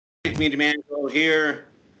Media Mando here,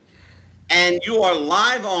 and you are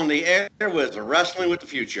live on the air with Wrestling with the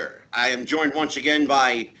Future. I am joined once again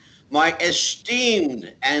by my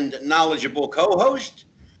esteemed and knowledgeable co-host,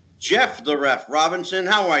 Jeff the Ref Robinson.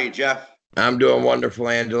 How are you, Jeff? I'm doing wonderful,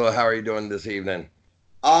 Angela. How are you doing this evening?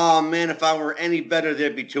 Oh man, if I were any better,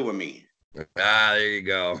 there'd be two of me. There you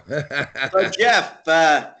go. So, Jeff,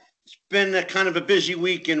 it's been a kind of a busy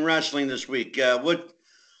week in wrestling this week.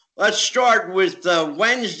 Let's start with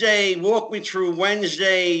Wednesday. Walk me through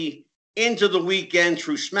Wednesday into the weekend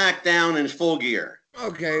through SmackDown and Full Gear.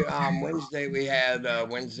 Okay, Wednesday we had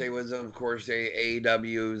Wednesday was of course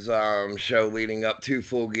AEW's show leading up to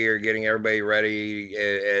Full Gear, getting everybody ready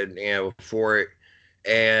and for it.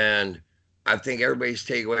 And I think everybody's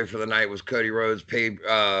takeaway for the night was Cody Rhodes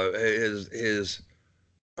his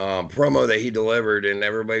promo that he delivered, and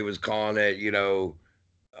everybody was calling it,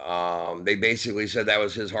 they basically said that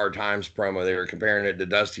was his Hard Times promo. They were comparing it to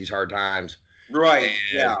Dusty's Hard Times. Right. And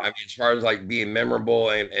Yeah. I mean, as far as like being memorable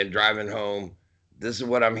and driving home, this is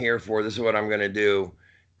what I'm here for. This is what I'm going to do.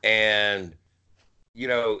 And,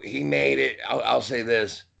 he made it. I'll say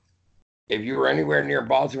this. If you were anywhere near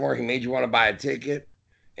Baltimore, he made you want to buy a ticket.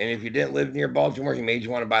 And if you didn't live near Baltimore, he made you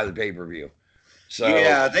want to buy the pay-per-view. So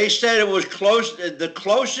yeah, they said it was the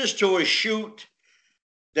closest to a shoot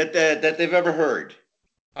that they've ever heard.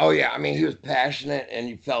 Oh, yeah. I mean, he was passionate and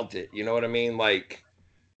you felt it. You know what I mean? Like,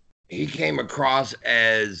 he came across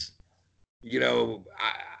as,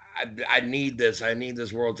 I need this. I need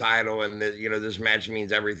this world title. And, this match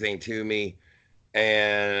means everything to me.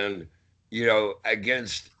 And,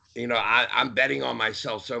 against, I'm betting on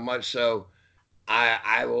myself so much. So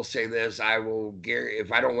I will say this.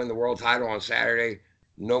 If I don't win the world title on Saturday,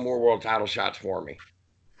 no more world title shots for me.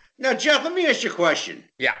 Now, Jeff, let me ask you a question.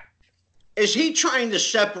 Yeah. Is he trying to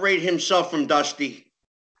separate himself from Dusty?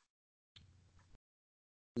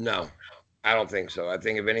 No, I don't think so. I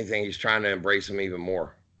think if anything, he's trying to embrace him even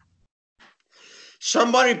more.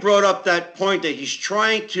 Somebody brought up that point that he's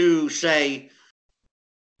trying to say,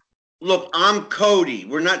 look, I'm Cody.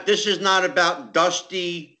 This is not about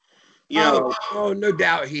Dusty. Oh, no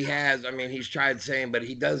doubt he has. I mean, he's tried saying, but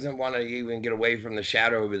he doesn't want to even get away from the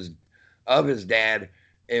shadow of his dad.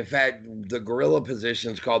 In fact, the gorilla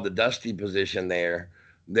position is called the Dusty position there.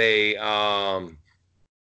 If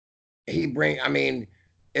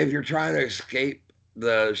you're trying to escape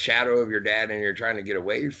the shadow of your dad and you're trying to get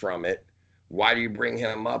away from it, why do you bring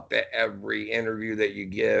him up at every interview that you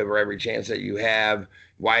give or every chance that you have?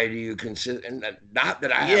 Why do you consider? And not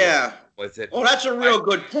that I have with it. Well, that's a real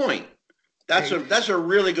good point. That's a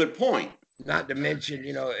really good point. Not to mention,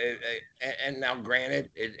 and now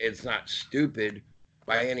granted, it's not stupid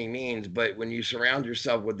by any means, but when you surround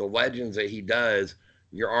yourself with the legends that he does,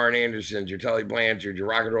 your Arn Andersons, your Tully Blanchard, your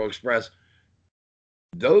Rock and Roll Express,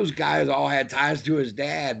 those guys all had ties to his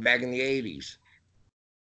dad back in the 80s.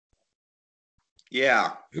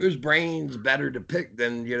 Yeah. Whose brain's better to pick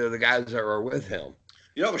than, the guys that are with him?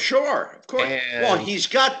 Sure. Of course. Well, he's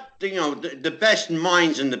got, the best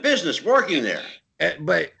minds in the business working there.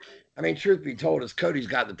 But, I mean, truth be told, Cody's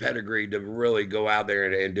got the pedigree to really go out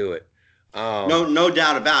there and do it. No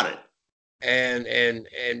doubt about it. And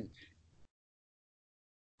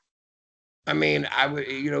I mean,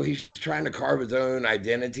 he's trying to carve his own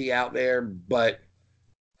identity out there, but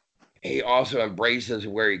he also embraces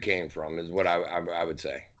where he came from, is what I would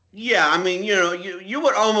say. Yeah, I mean, you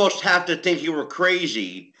would almost have to think you were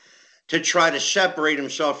crazy to try to separate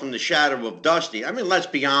himself from the shadow of Dusty. I mean, let's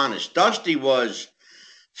be honest. Dusty was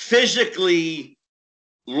physically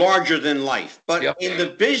larger than life, but in the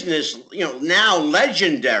business, now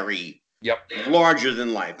legendary. Yep. Larger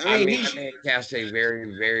than life. I mean, he casts a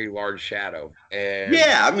very, very large shadow. And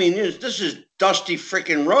yeah, I mean, this is Dusty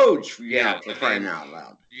freaking Rhodes, for crying out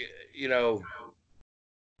loud.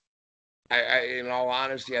 In all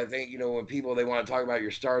honesty, I think, when people, they want to talk about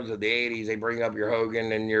your stars of the 80s, they bring up your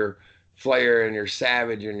Hogan and your Flair and your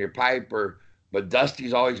Savage and your Piper, but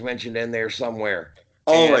Dusty's always mentioned in there somewhere.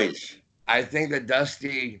 Always. And I think that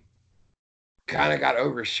Dusty kind of got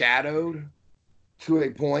overshadowed to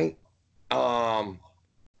a point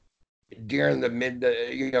during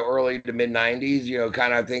the early to mid 90s.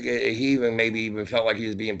 Kind of, I think he even felt like he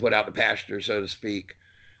was being put out to pasture, so to speak.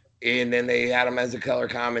 And then they had him as a color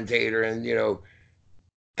commentator, and and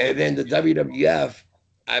then the WWF.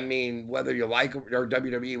 I mean, whether you like him, or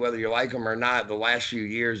WWE, whether you like him or not, the last few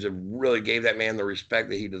years have really gave that man the respect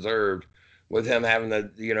that he deserved, with him having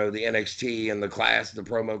the the NXT and the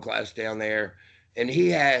promo class down there, and he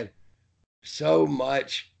had so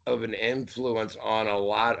much of an influence on a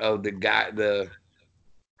lot of the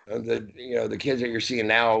the kids that you're seeing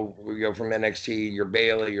now, we go from NXT, your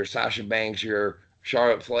Bailey, your Sasha Banks, your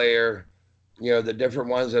Charlotte Flair, the different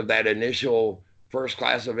ones of that initial first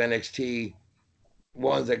class of NXT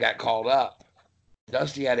ones that got called up.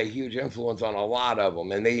 Dusty had a huge influence on a lot of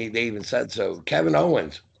them, and they even said so. Kevin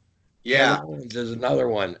Owens. Yeah. Kevin Owens is another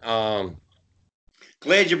one.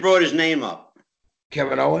 Glad you brought his name up.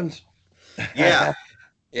 Kevin Owens? Yeah.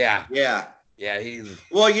 Yeah. Yeah. Yeah, he's...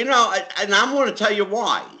 Well, and I'm going to tell you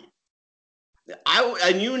why. And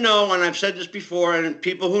I've said this before, and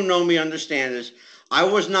people who know me understand this, I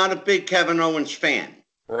was not a big Kevin Owens fan.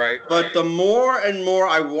 Right. But the more and more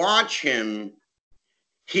I watch him,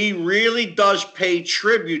 he really does pay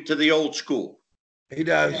tribute to the old school. He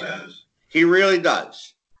does. He really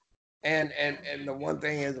does. And the one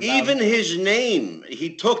thing is, even his name,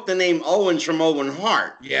 he took the name Owens from Owen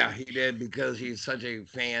Hart. Yeah, he did, because he's such a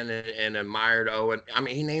fan and admired Owen. I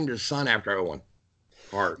mean, he named his son after Owen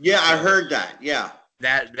Hart. Yeah, I heard that. Yeah.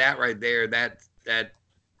 That right there, that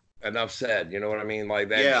enough said. You know what I mean? Like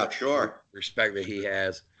that. Yeah, sure. Respect that he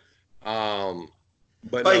has.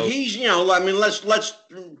 But no, he's, I mean, let's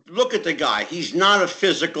look at the guy. He's not a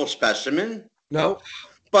physical specimen. No.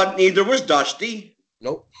 But neither was Dusty.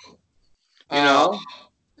 Nope. But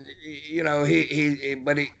you know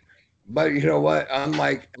what?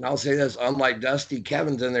 Unlike, and I'll say this, unlike Dusty,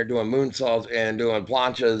 Kevin's in there doing moonsaults and doing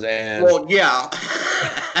planchas and. Well, yeah.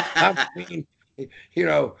 I mean,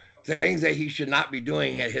 things that he should not be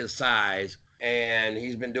doing at his size. And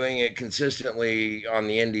he's been doing it consistently on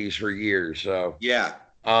the indies for years. So yeah.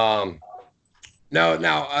 Then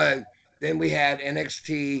we had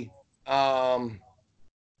NXT.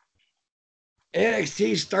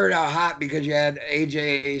 NXT started out hot because you had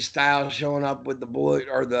AJ Styles showing up with the Bullet,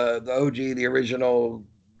 or the OG, the original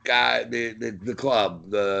guy, the club,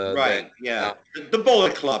 the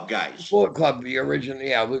Bullet Club guys. Bullet Club, the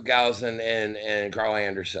original, Luke Gallows and Carl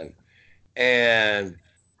Anderson, and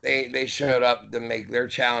they showed up to make their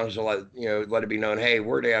challenge to let it be known, hey,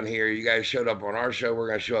 we're down here. You guys showed up on our show. We're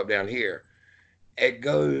going to show up down here. It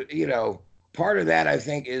goes, part of that, I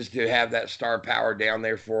think, is to have that star power down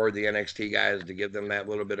there for the NXT guys, to give them that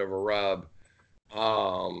little bit of a rub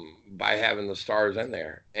by having the stars in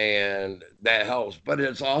there. And that helps. But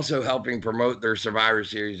it's also helping promote their Survivor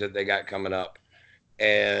Series that they got coming up.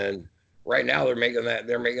 And right now they're making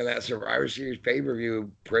that Survivor Series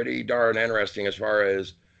pay-per-view pretty darn interesting as far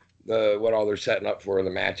as what all they're setting up for in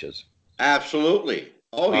the matches. Absolutely.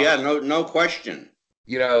 Oh, yeah, no question.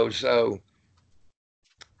 So...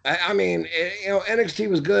 I mean, NXT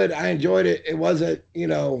was good. I enjoyed it. It wasn't,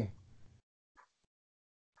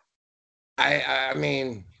 I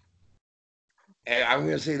mean, and I'm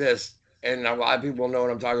going to say this, and a lot of people know what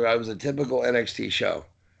I'm talking about. It was a typical NXT show.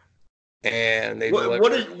 And they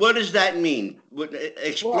what does that mean?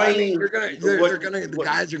 Explain. Well, I mean, the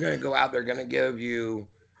guys are going to go out. They're going to give you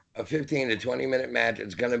a 15 to 20 minute match.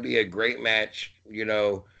 It's going to be a great match.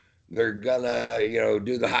 They're gonna,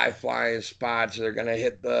 do the high flying spots. They're gonna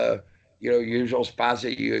hit the, usual spots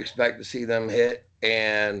that you expect to see them hit,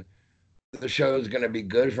 and the show is gonna be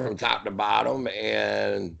good from top to bottom.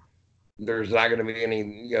 And there's not gonna be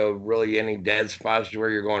any, really any dead spots to where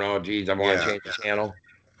you're going, oh, geez, I want to change the channel.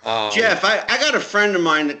 Jeff, I got a friend of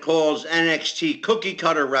mine that calls NXT cookie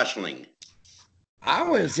cutter wrestling. I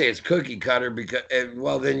wouldn't say it's cookie cutter because,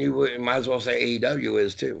 well, then you might as well say AEW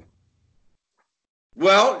is too.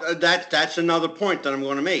 Well, that's another point that I'm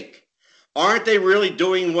going to make. Aren't they really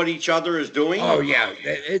doing what each other is doing? Oh, yeah.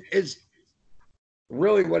 It's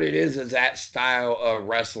really what it is that style of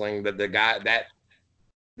wrestling that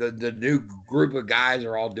the new group of guys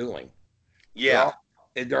are all doing. Yeah.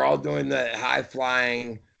 They're all doing the high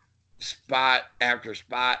flying spot after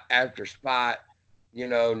spot after spot,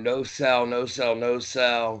 no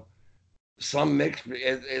sell. Some mixed,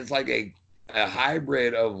 it's like a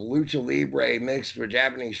hybrid of lucha libre mixed with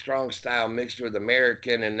Japanese strong style mixed with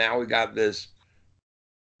American, and now we got this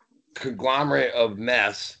conglomerate of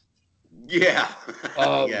mess. Yeah.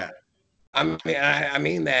 Yeah. I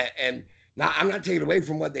mean that, and I'm not taking away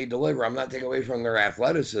from what they deliver. I'm not taking away from their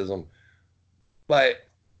athleticism, but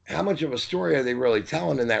how much of a story are they really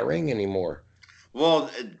telling in that ring anymore?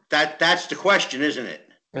 Well, that's the question, isn't it?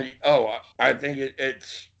 Oh, I think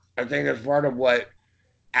it's part of what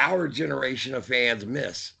our generation of fans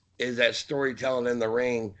miss, is that storytelling in the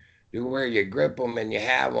ring, to where you grip them and you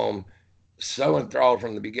have them so enthralled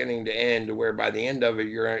from the beginning to end, to where by the end of it,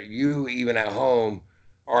 you even at home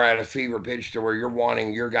are at a fever pitch to where you're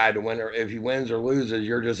wanting your guy to win, or if he wins or loses,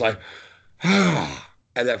 you're just like, at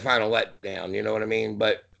that final letdown. You know what I mean?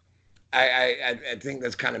 But I think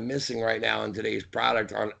that's kind of missing right now in today's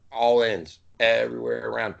product on all ends. everywhere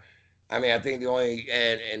around. I mean, I think the only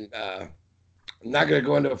I'm not going to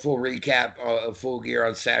go into a full recap of Full Gear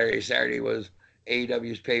on Saturday. Saturday was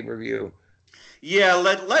AEW's pay-per-view. Yeah,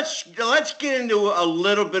 let's get into a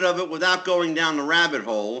little bit of it without going down the rabbit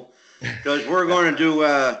hole, because we're going to do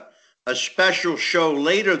a special show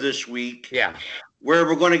later this week. Yeah. Where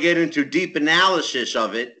we're going to get into deep analysis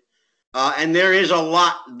of it, and there is a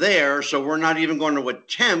lot there, so we're not even going to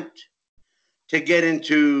attempt to get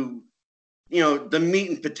into, the meat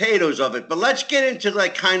and potatoes of it. But let's get into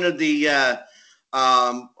like kind of the,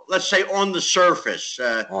 let's say on the surface.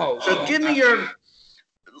 Give me your,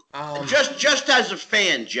 just as a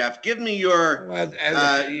fan, Jeff, give me your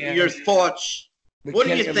thoughts. What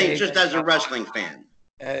do you think, just as a wrestling fan?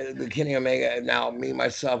 The Kenny Omega. Now, me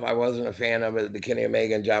myself, I wasn't a fan of it. The Kenny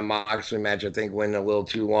Omega and Jon Moxley match, I think, went a little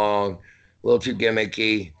too long, a little too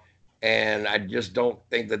gimmicky, and I just don't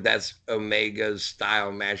think that that's Omega's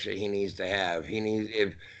style match that he needs to have. He needs,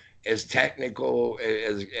 if as technical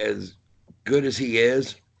as good as he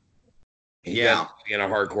is, he doesn't be in a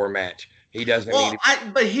hardcore match. He doesn't need.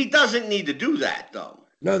 But he doesn't need to do that, though.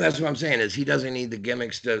 No, that's what I'm saying. Is he doesn't need the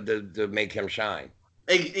gimmicks to make him shine.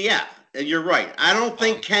 Yeah. You're right. I don't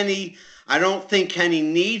think Kenny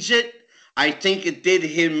needs it. I think it did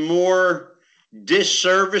him more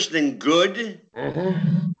disservice than good.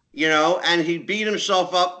 Mm-hmm. And he beat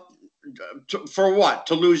himself up for what?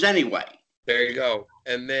 To lose anyway. There you go.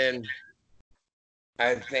 And then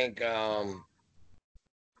I think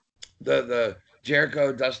the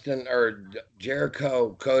Jericho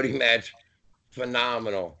Cody match,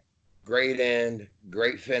 phenomenal. Great end,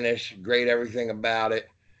 great finish, great everything about it.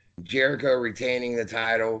 Jericho retaining the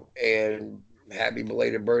title, and happy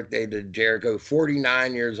belated birthday to Jericho,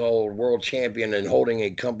 49 years old, world champion, and holding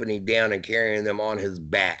a company down and carrying them on his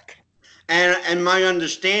back. And my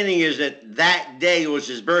understanding is that day was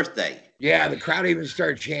his birthday. Yeah, the crowd even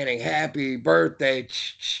started chanting "Happy Birthday."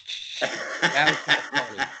 That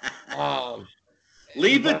was funny.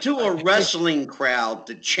 Leave it to a wrestling crowd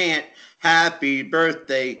to chant "Happy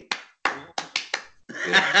Birthday."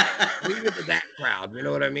 Leave it to that crowd. You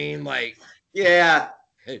know what I mean? Like, yeah,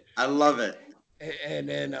 I love it. And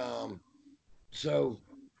then,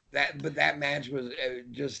 that match was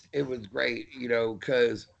it was great,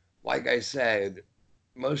 because like I said,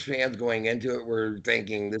 most fans going into it were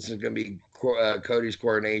thinking this is going to be Cody's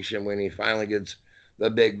coronation when he finally gets the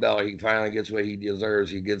big belt. He finally gets what he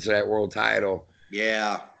deserves. He gets that world title.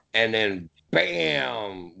 Yeah. And then,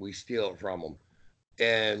 bam, we steal it from him.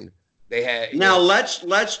 And they had. Now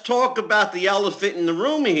let's talk about the elephant in the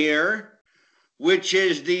room here, which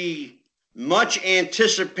is the much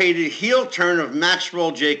anticipated heel turn of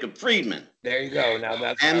Maxwell Jacob Friedman. There you go. Now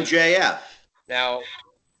that's MJF. Now,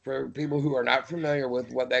 for people who are not familiar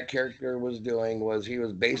with what that character was doing, was he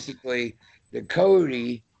was basically the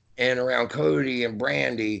Cody, and around Cody and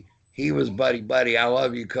Brandy, he was buddy. I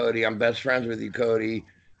love you, Cody. I'm best friends with you, Cody.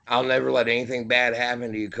 I'll never let anything bad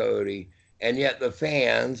happen to you, Cody. And yet the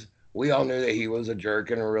fans, we all knew that he was a jerk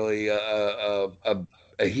and really a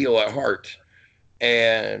heel at heart.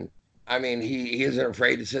 And I mean, he isn't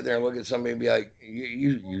afraid to sit there and look at somebody and be like,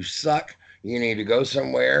 you suck. You need to go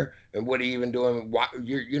somewhere. And what are you even doing? Why,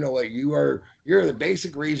 you know what? You're the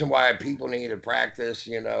basic reason why people need to practice,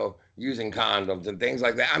 using condoms and things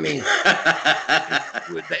like that. I mean,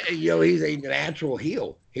 he's a natural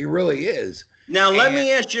heel. He really is. Now, let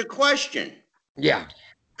me ask you a question. Yeah.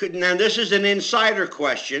 Now, this is an insider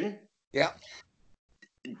question. Yeah.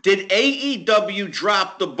 Did AEW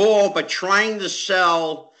drop the ball by trying to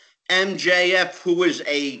sell MJF, who was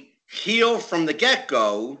a heel from the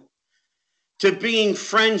get-go, to being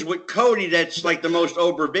friends with Cody, that's like the most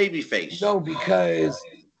over babyface? No, because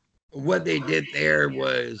what they did there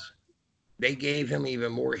was they gave him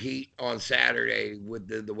even more heat on Saturday with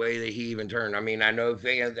the way that he even turned. I mean, I know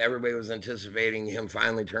everybody was anticipating him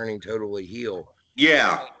finally turning totally heel.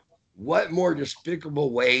 Yeah. What more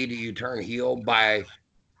despicable way do you turn heel by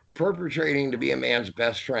perpetrating to be a man's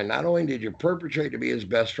best friend? Not only did you perpetrate to be his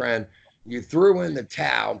best friend, you threw in the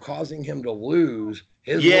towel, causing him to lose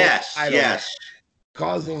his world title,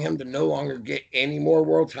 causing him to no longer get any more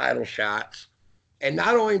world title shots. And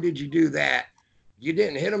not only did you do that, you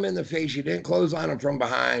didn't hit him in the face. You didn't close on him from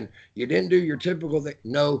behind. You didn't do your typical thing.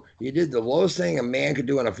 No, you did the lowest thing a man could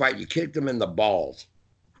do in a fight. You kicked him in the balls.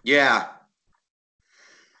 Yeah.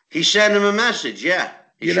 He sent him a message. Yeah,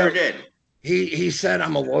 he sure did. He said,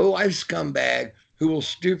 I'm a low-life scumbag who will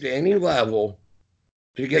stoop to any level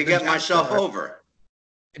to get myself over.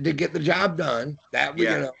 To get the job done.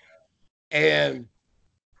 And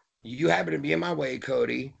you happen to be in my way,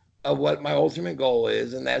 Cody, of what my ultimate goal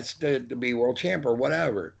is, and that's to be world champ or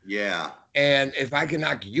whatever. Yeah. And if I can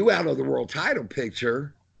knock you out of the world title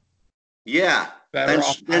picture, Yeah.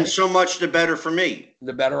 Then so much the better for me.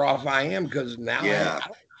 The better off I am, because now Yeah.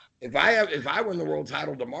 if I win the world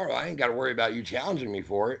title tomorrow, I ain't got to worry about you challenging me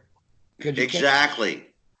for it. Exactly.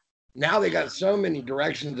 Now they got so many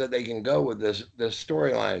directions that they can go with this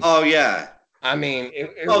storyline. Oh yeah. I mean,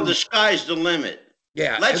 the sky's the limit.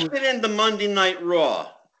 Yeah. Let's get into Monday Night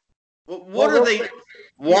Raw. What are they?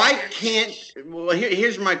 Why can't? Well,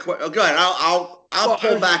 here's my question. Oh, go ahead. I'll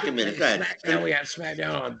pull back a minute. Go ahead. SmackDown, we had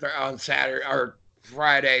SmackDown on Saturday or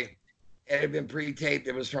Friday. It had been pre-taped.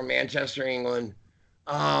 It was from Manchester, England.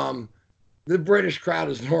 The British crowd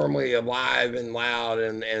is normally alive and loud,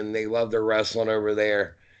 and they love their wrestling over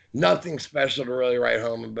there. Nothing special to really write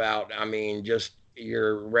home about. I mean, just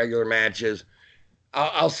your regular matches.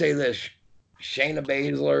 I'll say this: Shayna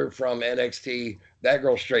Baszler from NXT, that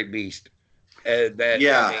girl's straight beast.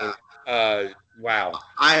 Yeah. I mean, wow.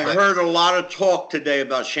 I heard a lot of talk today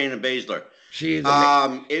about Shayna Baszler. She's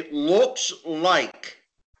it looks like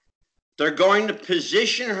they're going to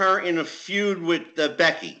position her in a feud with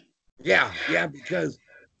Becky. Yeah, because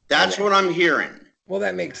that's what I'm hearing. Well,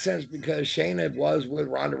 that makes sense because Shayna was with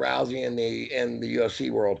Ronda Rousey in the UFC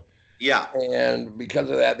world. Yeah. And because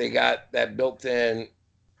of that, they got that built in.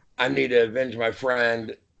 I need to avenge my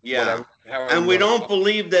friend. Yeah. And we don't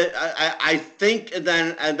believe that. I think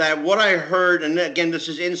that what I heard, and again, this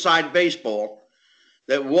is inside baseball,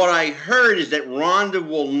 that what I heard is that Ronda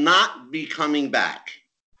will not be coming back.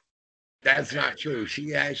 That's not true.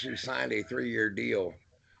 She actually signed a 3-year deal.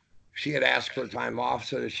 She had asked for time off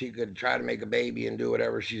so that she could try to make a baby and do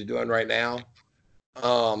whatever she's doing right now.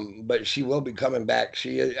 But she will be coming back.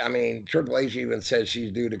 Triple H even said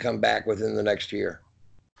she's due to come back within the next year.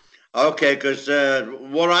 Okay, because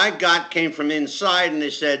what I got came from inside, and they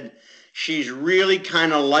said she's really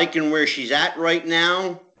kind of liking where she's at right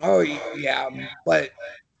now. Oh, yeah, but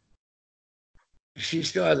she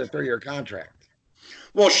still has a 3-year contract.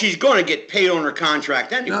 Well, she's going to get paid on her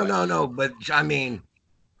contract anyway. No, but I mean,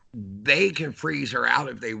 they can freeze her out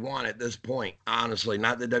if they want at this point, honestly.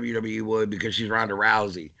 Not the WWE would, because she's Ronda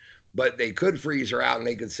Rousey. But they could freeze her out, and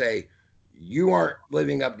they could say, you aren't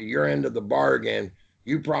living up to your end of the bargain.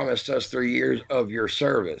 You promised us 3 years of your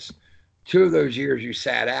service. 2 of those years you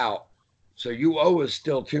sat out, so you owe us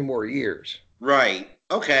still 2 more years. Right.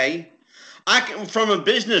 Okay. From a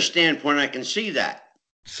business standpoint, I can see that.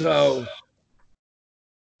 So,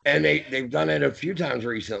 and they've done it a few times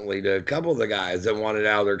recently to a couple of the guys that wanted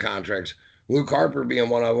out of their contracts. Luke Harper being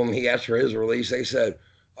one of them. He asked for his release. They said,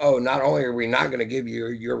 oh, not only are we not going to give you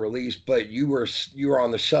your release, but you were on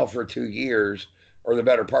the shelf for 2 years, or the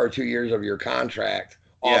better part of 2 years of your contract,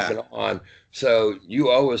 off and on. So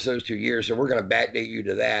you owe us those 2 years. So we're going to backdate you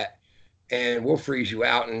to that, and we'll freeze you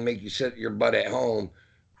out and make you sit your butt at home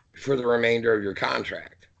for the remainder of your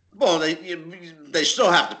contract. Well, they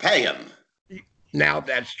still have to pay him. Now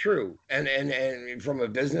that's true, and from a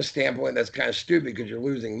business standpoint, that's kind of stupid because you're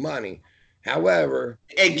losing money. However,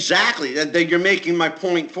 exactly, that you're making my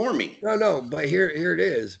point for me. No, but here it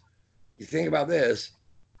is. You think about this.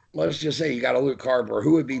 Let's just say you got a Luke Harper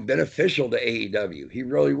who would be beneficial to AEW. He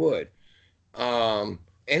really would. In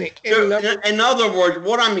other words,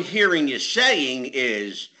 what I'm hearing you saying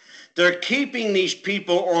is they're keeping these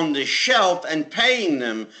people on the shelf and paying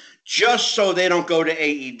them just so they don't go to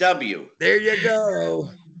AEW. There you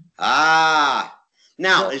go.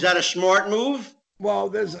 Now, is that a smart move?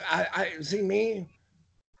 Well, I see, me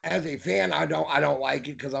as a fan, I don't like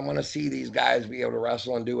it because I want to see these guys be able to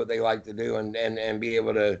wrestle and do what they like to do and be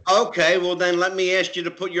able to. Okay, well then let me ask you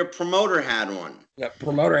to put your promoter hat on. Yeah,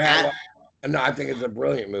 promoter hat. No, I think it's a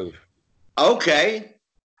brilliant move. Okay,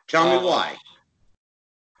 tell me why.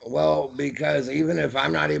 Well, because even if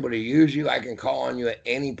I'm not able to use you, I can call on you at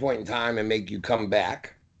any point in time and make you come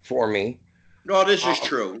back for me. No, this is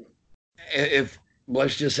true. If,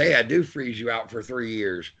 let's just say I do freeze you out for 3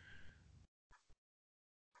 years,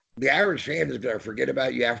 the average fan is going to forget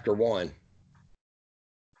about you after 1.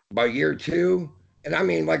 By year 2, and I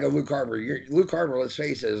mean like a Luke Harper. Luke Harper, let's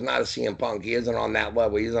face it, is not a CM Punk. He isn't on that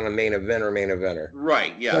level. He's on a main eventer.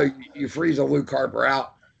 Right, yeah. So you freeze a Luke Harper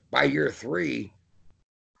out by year 3.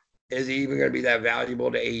 Is he even going to be that valuable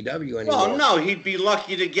to AEW anymore? Well, no, he'd be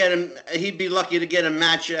lucky to get him. He'd be lucky to get a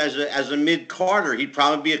match as a mid-carder. He'd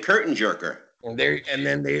probably be a curtain jerker. And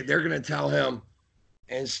then they're going to tell him,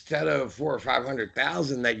 instead of 400,000 or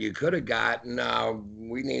 500,000 that you could have got, no,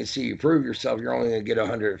 we need to see you prove yourself. You're only going to get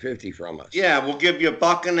 150 from us. Yeah, we'll give you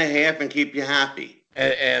 $1.50 and keep you happy.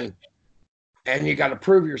 And you got to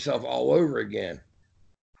prove yourself all over again.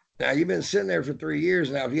 Now you've been sitting there for 3 years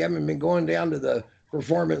now. If you haven't been going down to the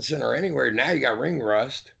Performance Center anywhere, now you got ring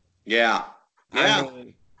rust. Yeah. I Yeah.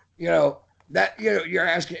 mean, you know, you're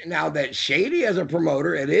asking now that shady as a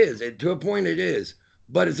promoter, it is. To a point it is.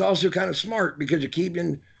 But it's also kind of smart because you're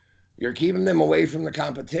keeping them away from the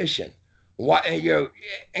competition. What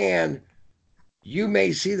and you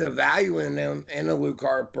may see the value in them in a Luke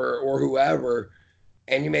Harper or whoever,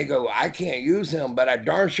 and you may go, I can't use him, but I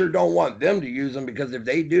darn sure don't want them to use him because if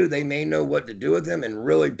they do, they may know what to do with him and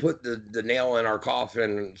really put the nail in our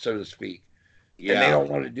coffin, so to speak. And they Yeah. don't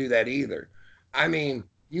want to do that either. I mean,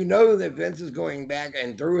 you know that Vince is going back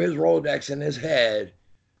and through his Rolodex in his head,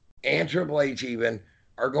 and Triple H even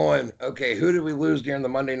are going, okay, who did we lose during the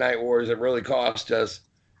Monday Night Wars that really cost us?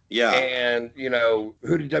 Yeah. And,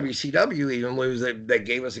 who did WCW even lose that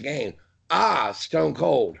gave us a game? Stone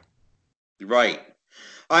Cold. Right.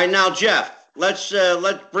 All right, now Jeff, let's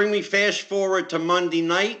bring me fast forward to Monday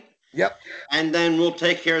night, Yep. and then we'll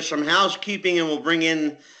take care of some housekeeping, and we'll bring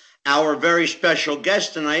in our very special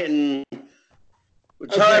guest tonight, and we'll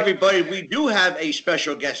tell Okay. everybody we do have a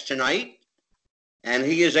special guest tonight, and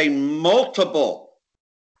he is a multiple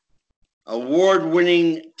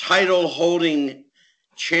award-winning, title-holding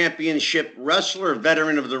championship wrestler,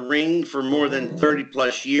 veteran of the ring for more than 30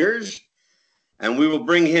 plus years. And we will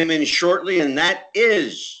bring him in shortly, and that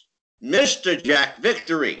is Mr. Jack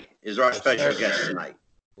Victory is our special guest tonight.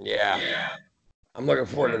 Yeah. I'm looking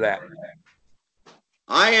forward to that.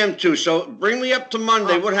 I am too. So bring me up to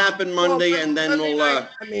Monday. What happened Monday, and then Monday we'll. night,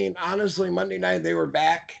 I mean, honestly, Monday night they were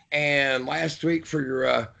back, and last week for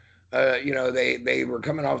your, they were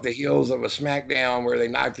coming off the heels of a SmackDown where they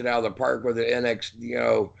knocked it out of the park with the NXT,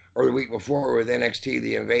 or the week before with NXT,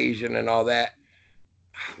 the Invasion, and all that.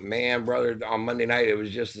 Man, brother, on Monday night it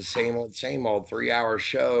was just the same old 3-hour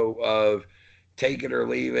show of take it or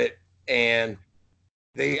leave it, and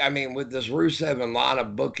with this Rusev and Lana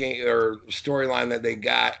booking or storyline that they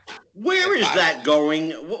got. Where is that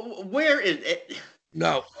going? Where is it?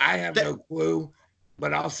 No, I have no clue,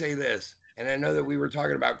 but I'll say this. And I know that we were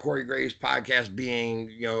talking about Corey Graves' podcast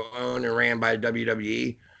being, owned and ran by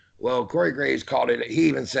WWE. Well, Corey Graves called it. He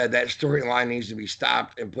even said that storyline needs to be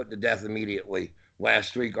stopped and put to death immediately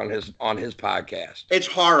last week on his podcast. It's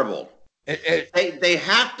horrible. They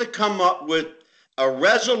have to come up with a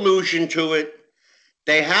resolution to it.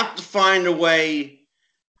 They have to find a way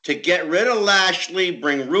to get rid of Lashley,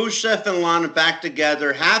 bring Rusev and Lana back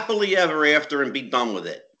together happily ever after, and be done with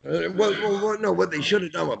it. No, what they should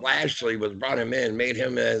have done with Lashley was brought him in, made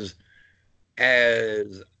him as a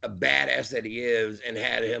badass that he is, and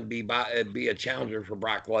had him be a challenger for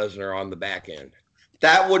Brock Lesnar on the back end.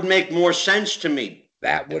 That would make more sense to me.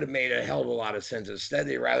 That would have made a hell of a lot of sense. Instead,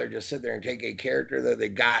 they'd rather just sit there and take a character that they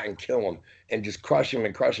got and kill him and just crush him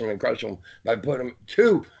and crush him and crush him by putting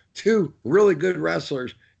two really good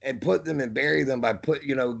wrestlers and put them and bury them by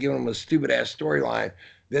giving them a stupid ass storyline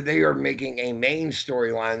that they are making a main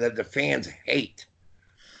storyline that the fans hate.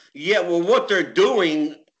 Yeah, well, what they're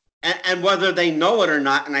doing, and whether they know it or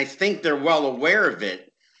not, and I think they're well aware of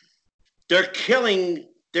it, they're killing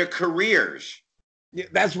their careers. Yeah,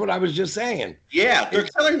 that's what I was just saying. Yeah, they're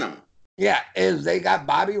killing them. Yeah, is they got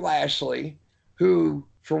Bobby Lashley, who,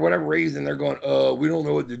 for whatever reason, they're going, we don't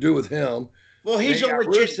know what to do with him. Well, he's a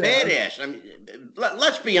legit badass. I mean,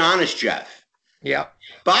 let's be honest, Jeff. Yeah.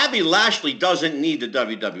 Bobby Lashley doesn't need the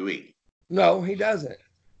WWE. No, he doesn't.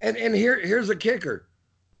 And here's the kicker.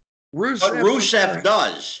 Rusev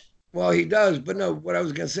does. Well, he does. But no, what I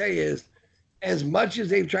was going to say is, as much as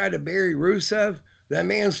they've tried to bury Rusev, that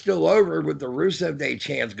man's still over with the Rusev Day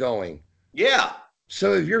chants going. Yeah.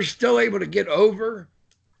 So if you're still able to get over,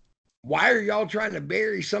 why are y'all trying to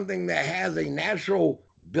bury something that has a natural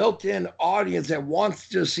built-in audience that wants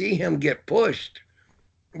to see him get pushed?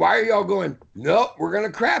 Why are y'all going, nope, we're going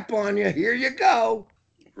to crap on you. Here you go.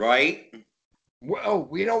 Right. Well,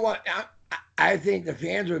 we don't want... I think the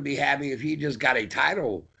fans would be happy if he just got a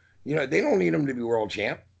title. They don't need him to be world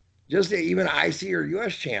champ. Just even IC or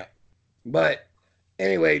US champ. But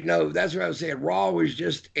anyway, no, that's what I was saying. Raw was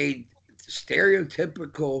just a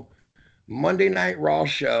stereotypical Monday Night Raw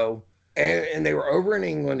show. And they were over in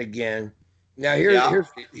England again. Now,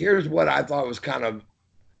 here's what I thought was kind of...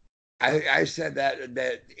 I said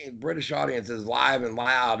that British audience is live and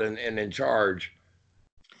loud and in charge.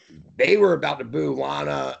 They were about to boo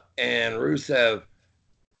Lana and Rusev.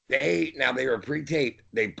 They were pre-taped.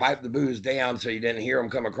 They piped the boos down so you didn't hear them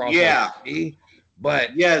come across. Yeah. TV,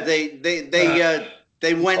 but yeah,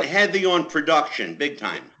 they went heavy on production, big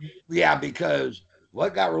time. Yeah, because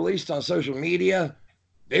what got released on social media,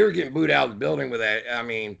 they were getting booed out of the building with that. I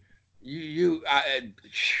mean,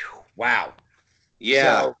 wow.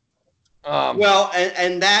 Yeah. So, well,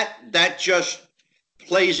 and that just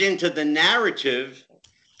plays into the narrative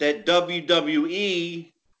that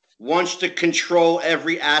WWE wants to control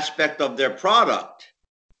every aspect of their product.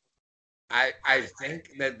 I think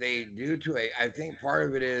that they do I think part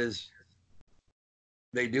of it is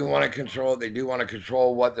they do want to control. They do want to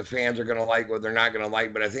control what the fans are going to like, what they're not going to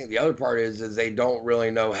like. But I think the other part is they don't really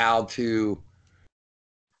know how to.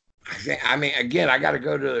 I mean, again, I got to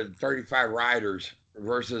go to 35 riders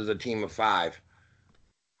versus a team of 5.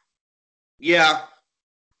 Yeah.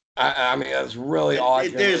 I mean, that's really all.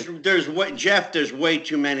 There's what Jeff. There's way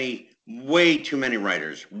too many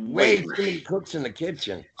writers. Way too many cooks in the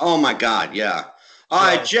kitchen. Oh my God, yeah. All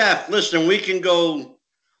right, Jeff. Listen, we can go.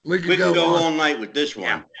 We can go all night with this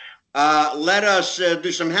one. Yeah. Let us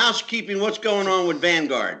do some housekeeping. What's going on with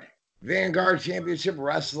Vanguard? Vanguard Championship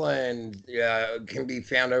Wrestling can be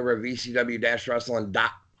found over at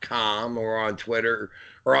vcw-wrestling.com or on Twitter,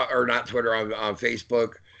 or not Twitter, on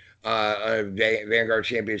Facebook. Vanguard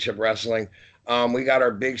Championship Wrestling. We got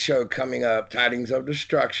our big show coming up, Tidings of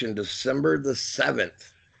Destruction, December the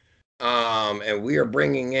 7th. And we are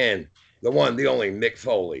bringing in the one, the only Mick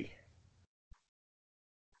Foley.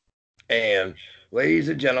 And ladies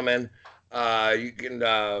and gentlemen, you can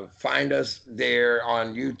find us there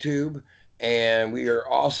on YouTube. And we are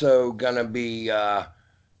also going to be,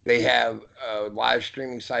 they have a live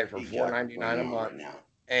streaming site for $4.99 a month. Right,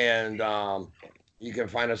 and you can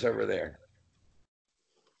find us over there.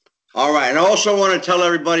 All right. And I also want to tell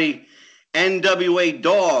everybody, NWA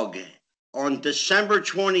Dog on December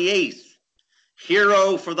 28th,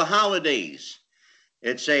 Hero for the Holidays.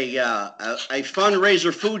 It's a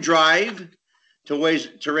fundraiser food drive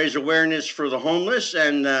to raise awareness for the homeless,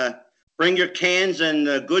 and bring your cans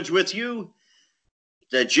and goods with you.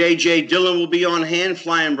 The J.J. Dillon will be on hand,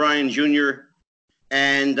 Flying Brian Jr.,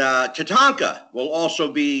 and Tatanka will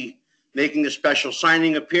also be making a special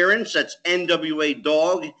signing appearance. That's NWA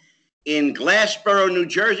Dog in Glassboro, New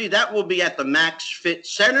Jersey. That will be at the Max Fit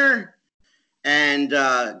Center. And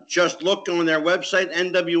just look on their website,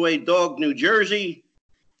 NWA Dog New Jersey,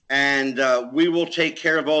 and we will take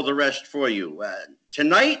care of all the rest for you.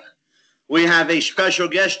 Tonight, we have a special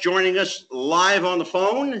guest joining us live on the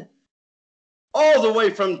phone, all the way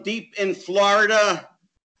from deep in Florida.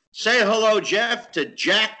 Say hello, Jeff, to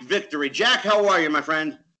Jack Victory. Jack, how are you, my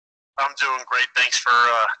friend? I'm doing great. Thanks for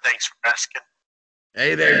asking.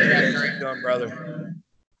 Hey there, Jack. How are you doing, brother?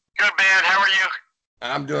 Good, man. How are you?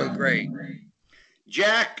 I'm doing great.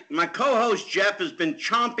 Jack, my co-host Jeff has been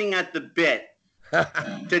chomping at the bit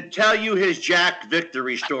to tell you his Jack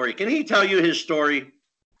Victory story. Can he tell you his story?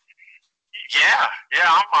 Yeah.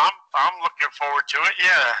 I'm looking forward to it.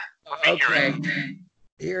 Yeah. Let me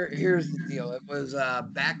hear it. Here's the deal. It was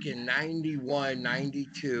back in 91,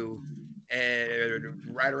 92,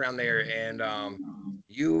 and right around there. And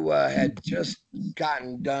you had just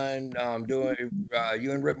gotten done doing,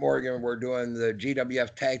 you and Rip Morgan were doing the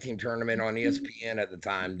GWF Tag Team Tournament on ESPN at the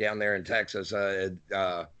time down there in Texas,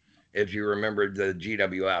 if you remembered the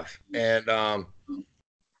GWF. And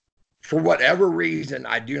for whatever reason,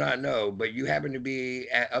 I do not know, but you happened to be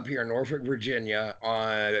up here in Norfolk, Virginia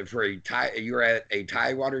you were at a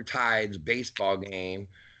Tidewater Tides baseball game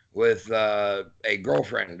with a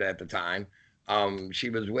girlfriend at the time. She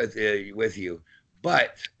was with you.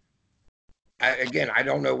 But I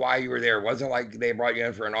don't know why you were there. It wasn't like they brought you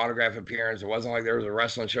in for an autograph appearance. It wasn't like there was a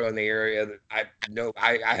wrestling show in the area. I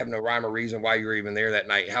have no rhyme or reason why you were even there that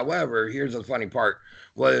night. However, here's the funny part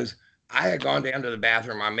was I had gone down to the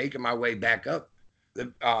bathroom. I'm making my way back up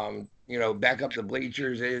back up the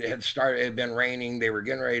bleachers. It had been raining. They were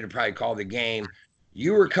getting ready to probably call the game.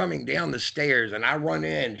 You were coming down the stairs and I run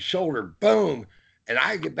in, shoulder, boom. And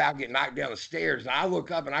I get knocked down the stairs, and I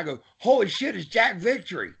look up and I go, holy shit, it's Jack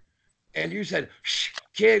Victory. And you said, shh,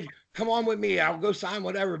 kid, come on with me. I'll go sign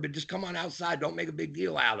whatever, but just come on outside. Don't make a big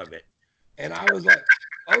deal out of it. And I was like,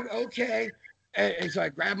 oh, okay. And so I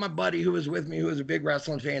grabbed my buddy who was with me, who was a big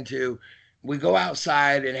wrestling fan too. We go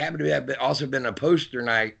outside, and it happened to have also been a poster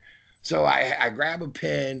night. So I grab a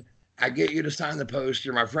pen. I get you to sign the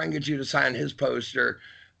poster. My friend gets you to sign his poster.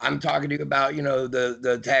 I'm talking to you about,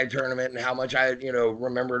 the tag tournament and how much I,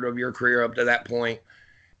 remembered of your career up to that point.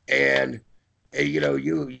 And,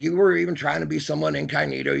 you were even trying to be someone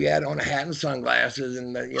incognito. You had on a hat and sunglasses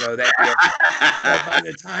and, by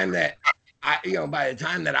the time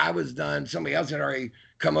that I was done, somebody else had already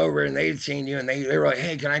come over and they'd seen you and they were like,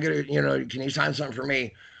 hey, can I get can you sign something for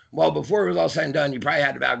me? Well, before it was all said and done, you probably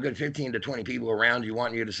had about a good 15 to 20 people around you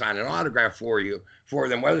wanting you to sign an autograph for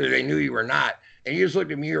them, whether they knew you or not. And you just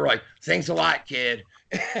looked at me, you were like, thanks a lot, kid.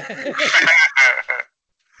 It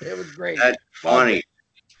was great. That's funny.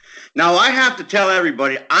 Now, I have to tell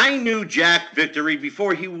everybody, I knew Jack Victory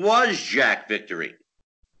before he was Jack Victory.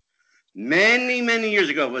 Many, many years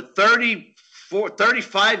ago, but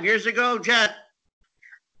 35 years ago, Jack?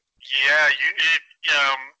 Yeah,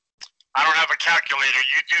 I don't have a calculator.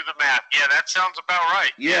 You do the math. Yeah, that sounds about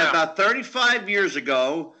right. Yeah, about 35 years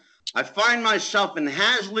ago, I find myself in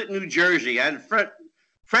Hazlitt, New Jersey. I had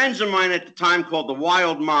friends of mine at the time called the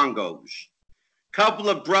Wild Mongos. Couple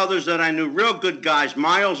of brothers that I knew, real good guys,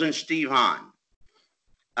 Miles and Steve Hahn.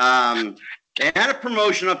 They had a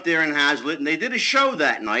promotion up there in Hazlitt, and they did a show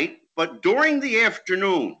that night. But during the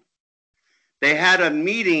afternoon, they had a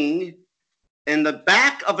meeting in the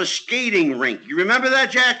back of a skating rink. You remember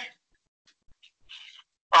that, Jack?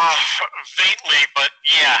 Faintly, but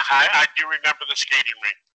yeah, I do remember the skating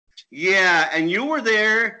rink. Yeah, and you were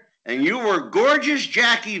there, and you were gorgeous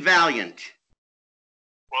Jackie Valiant.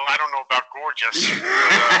 Well, I don't know about gorgeous.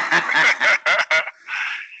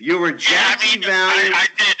 You were Jackie Valiant. I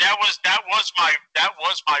did. That was my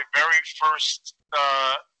very first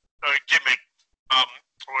gimmick.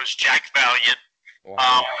 Was Jack Valiant.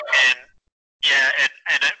 Wow. And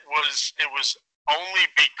it was only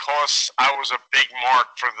because I was a big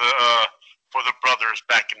mark for the brothers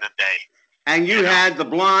back in the day. And you had the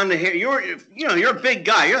blonde hair. You're a big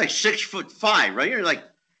guy. You're like 6'5", right? You're like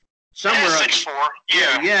somewhere. 6'4".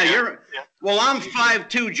 Yeah. Well, I'm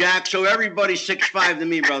 5'2", Jack. So everybody's 6'5" to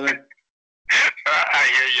me, brother. I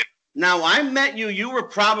hear you. Now I met you. You were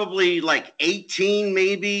probably like 18,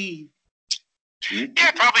 maybe.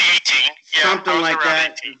 Yeah, probably 18. Yeah, something like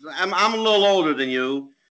that. 18. I'm a little older than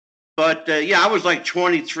you, but I was like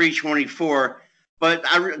 23, 24. But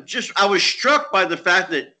I was struck by the fact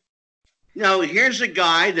that, here's a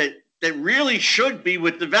guy that really should be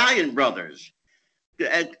with the Valiant Brothers.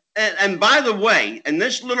 And by the way, in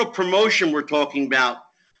this little promotion we're talking about,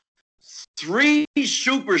 3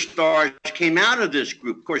 superstars came out of this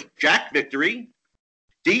group. Of course, Jack Victory,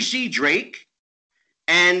 DC Drake,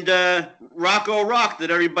 and Rocco Rock, that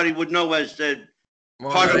everybody would know as the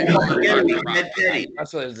part of the enemy, Ed Teddy.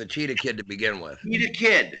 That's what it was, the Cheetah Kid to begin with. Cheetah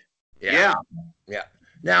Kid. Yeah.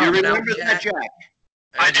 Now, you remember that, Jack?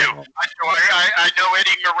 I do. I know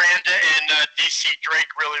Eddie Miranda and DC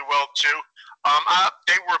Drake really well too.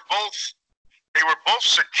 They were both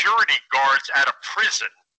security guards at a prison.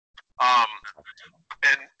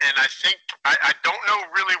 And I think I don't know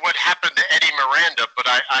really what happened to Eddie Miranda, but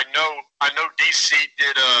I know DC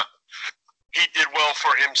did well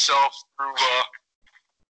for himself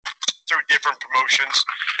through different promotions,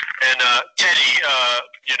 and Teddy,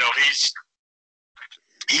 he's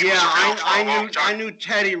I knew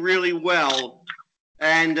Teddy really well,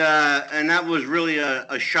 and that was really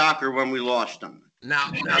a shocker when we lost him.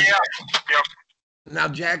 Now,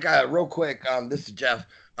 Jack, real quick, this is Jeff.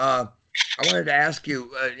 I wanted to ask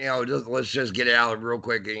you, let's just get it out real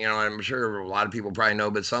quick. I'm sure a lot of people probably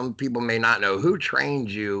know, but some people may not know. Who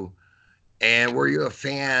trained you, and were you a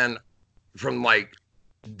fan from like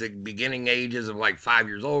the beginning ages of like 5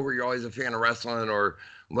 years old? Were you always a fan of wrestling, or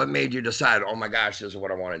what made you decide, oh my gosh, this is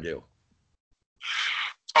what I want to do?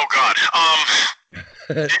 Oh God,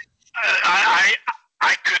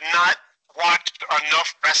 I could not watch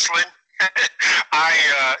enough wrestling.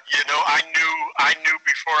 I knew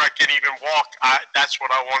before I could even walk. That's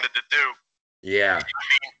what I wanted to do. Yeah.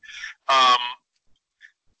 I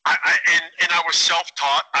was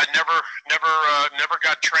self-taught. I never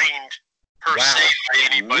got trained per se by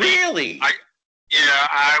anybody. Really? I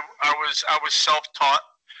was self-taught,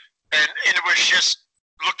 and it was just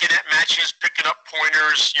looking at matches, picking up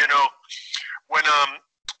pointers. When I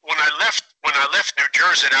left New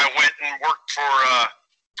Jersey, and I went and worked for.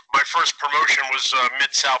 My first promotion was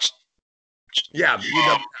Mid-South. Yeah. If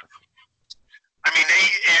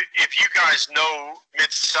you guys know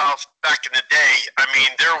Mid-South back in the day,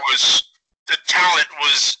 the talent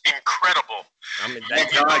was incredible.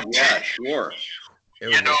 Yeah, sure.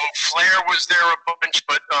 Flair was there a bunch,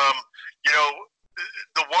 but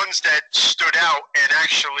the ones that stood out and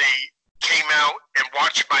actually came out and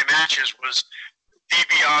watched my matches was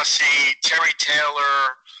DiBiase, Terry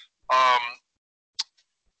Taylor.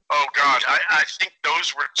 Oh God, I think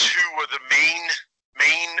those were 2 of the main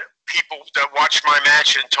people that watched my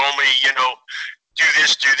match and told me, do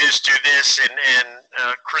this, and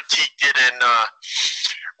critiqued it. And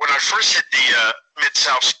when I first hit the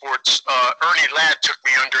Mid-South Sports, Ernie Ladd took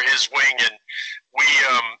me under his wing, and we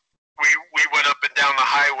went up and down the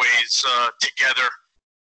highways together.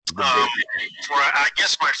 For I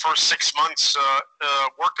guess my first 6 months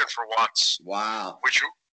working for Watts. Wow. Which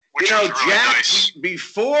was really Jack, nice.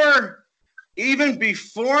 Before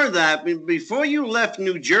that, before you left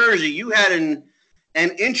New Jersey, you had an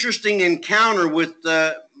interesting encounter with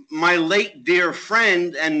my late dear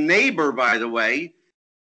friend and neighbor, by the way,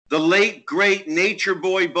 the late great Nature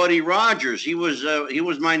Boy Buddy Rogers. He was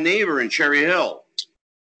my neighbor in Cherry Hill.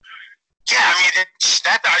 Yeah, I mean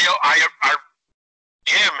I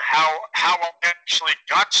him how I actually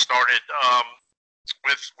got started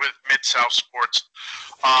with Mid-South Sports.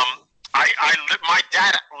 My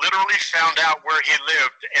dad literally found out where he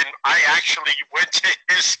lived, and I actually went to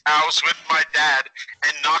his house with my dad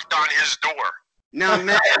and knocked on his door. Now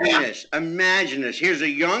imagine this. Here's a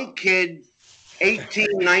young kid,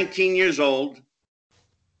 18, 19 years old,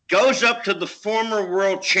 goes up to the former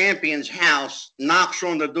world champion's house, knocks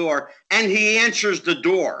on the door, and he answers the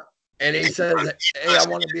door. And he says, hey, I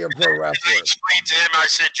want to be a pro wrestler. I explained to him, I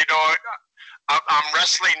said, I'm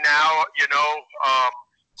wrestling now,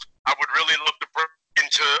 I would really love to break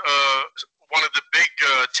into one of the big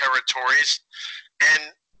territories.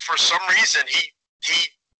 And for some reason, he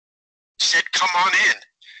said, come on in.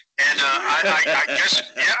 And I guess,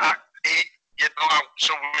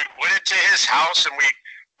 so we went into his house, and we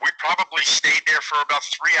probably stayed there for about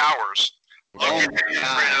 3 hours. Looking at he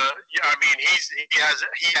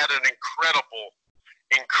had an incredible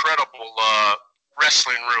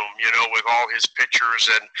wrestling room, with all his pictures,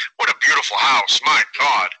 and what a beautiful house. My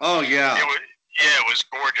God. Oh yeah. It was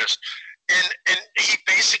gorgeous. And he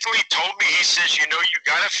basically told me, he says, you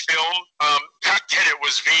got to film. Back then it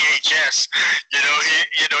was VHS. You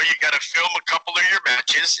got to film a couple of your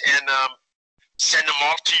matches and send them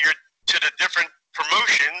off to the different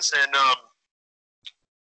promotions. And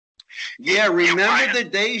yeah, remember the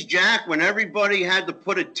days, Jack, when everybody had to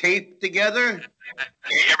put a tape together?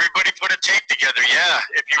 Everybody put a tape together. Yeah,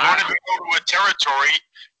 if you wanted to go to a territory,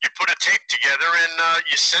 you put a tape together and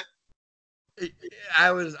you sent.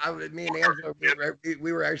 Me and Angela,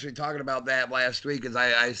 we were actually talking about that last week, as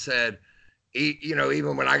I said,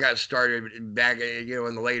 even when I got started back,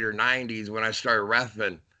 in the later 90s, when I started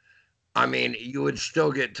reffing, I mean, you would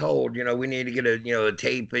still get told, we need to get a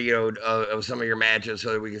tape, of some of your matches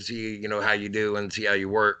so that we can see, how you do and see how you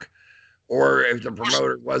work. Or if the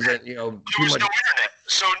promoter wasn't, too much. No internet.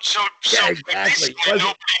 So yeah, exactly. Basically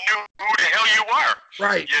nobody knew who the hell you were.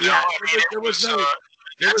 Right. There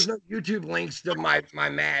was no YouTube links to my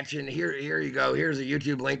match, and here you go. Here's a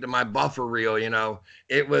YouTube link to my buffer reel.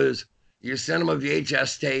 It was, you send them a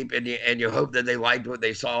VHS tape, and you hope that they liked what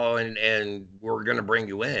they saw, and we're gonna bring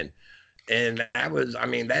you in. And that was,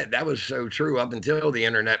 that was so true up until the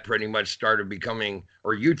internet pretty much started becoming,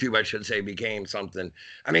 or YouTube, I should say, became something.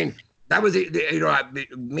 That was,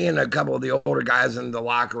 me and a couple of the older guys in the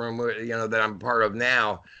locker room, that I'm part of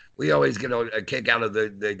now, we always get a kick out of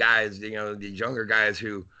the guys, these younger guys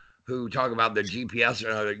who talk about the GPS,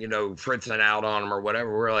 fritzing out on them or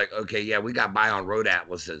whatever. We're like, okay, yeah, we got by on road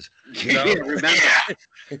atlases. Remember?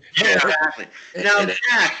 Exactly. Now,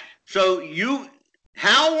 Jack, so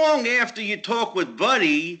how long after you talk with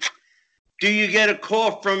Buddy do you get a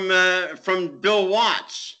call from Bill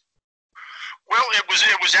Watts? Well, it was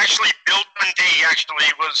actually Bill Dundee. Actually,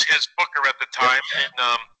 was his booker at the time, and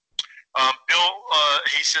Bill,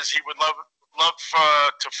 he says he would love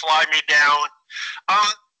to fly me down.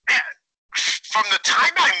 From the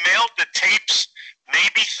time I mailed the tapes,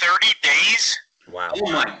 maybe 30 days. Wow!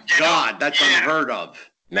 Oh my God, that's unheard of.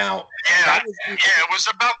 Now, it was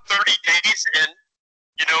about 30 days, and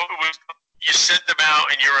it was. You sent them out,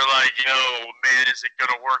 and you were like, man, is it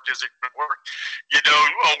gonna work? Is it gonna work?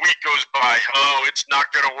 A week goes by. Oh, it's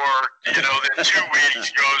not gonna work. Then 2 weeks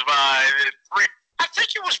goes by. Then 3. I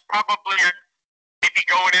think it was probably maybe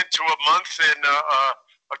going into a month and a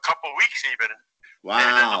couple weeks even.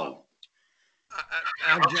 Wow.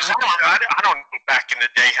 I don't know back in the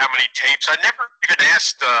day how many tapes. I never even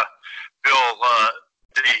asked Bill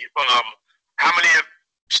how many of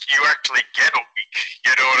you actually get a week.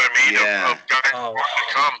 You know what I mean? Yeah. Of guys wanting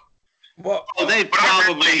to come. Well, they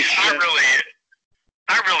probably.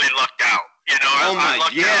 I really lucked out. Oh my,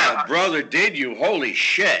 out. Brother, did you? Holy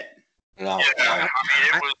shit. No, it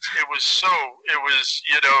was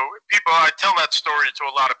people. I tell that story to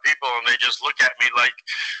a lot of people, and they just look at me like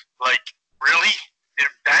really?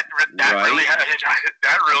 That right. really happened?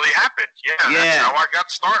 Yeah, that's how I got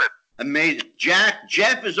started. Amazing.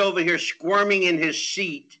 Jeff is over here squirming in his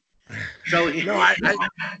seat. So I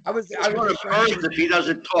was first if he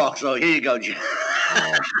doesn't talk. So here you go, Jeff.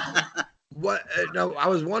 I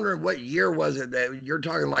was wondering what year was it that you're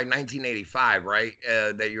talking, like 1985, right?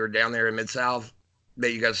 That you were down there in Mid-South,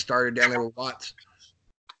 that you got started down there with Watts.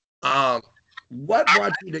 What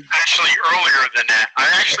brought you to? Actually, earlier than that. I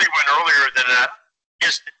actually went earlier than that.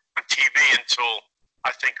 Just on TV until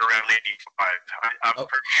I think around '85. I'm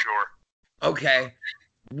pretty sure. Okay.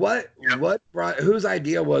 Whose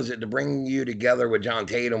idea was it to bring you together with John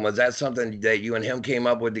Tatum? Was that something that you and him came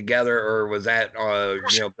up with together, or was that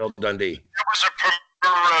Bill Dundee? That was a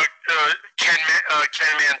promoter, Ken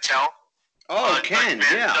Mantell. Oh, Ken,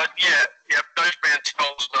 yeah. Dutch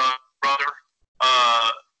Mantell's brother.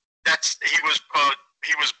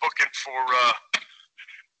 He was booking for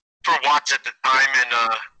Watts at the time, and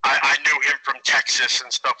I knew him from Texas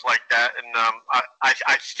and stuff like that. And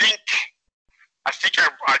I think I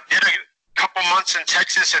did a couple months in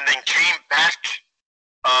Texas and then came back,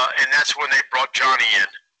 and that's when they brought Johnny in.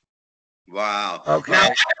 Wow. Okay. Now,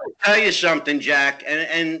 I'll tell you something, Jack,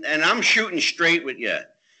 and I'm shooting straight with you.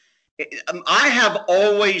 I have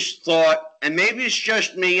always thought, and maybe it's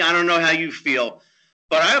just me, I don't know how you feel,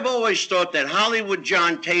 but I've always thought that Hollywood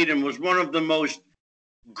John Tatum was one of the most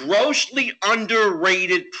grossly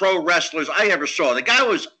underrated pro wrestlers I ever saw. The guy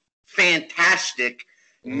was fantastic,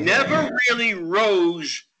 never really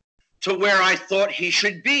rose to where I thought he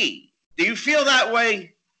should be. Do you feel that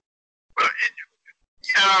way?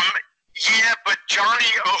 Yeah, but Johnny,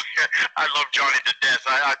 I love Johnny to death.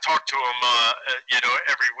 I talk to him,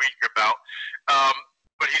 every week about.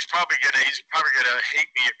 But he's probably gonna hate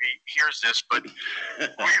me if he hears this. But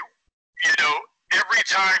every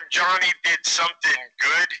time Johnny did something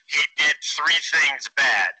good, he did three things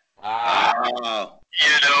bad.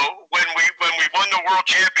 When we won the world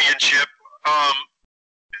championship,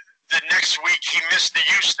 the next week he missed the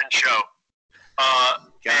Houston show.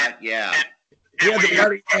 And we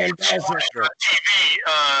watched on TV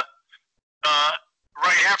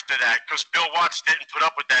right after that because Bill Watts didn't put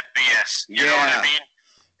up with that BS. You know what I mean?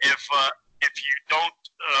 If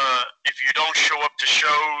you don't show up to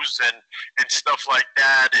shows and stuff like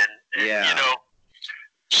that, and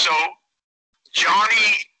so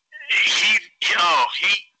Johnny, he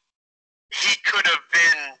could have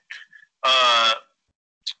been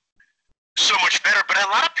so much better, but a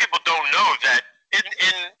lot of people don't know that.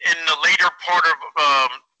 In the later part of,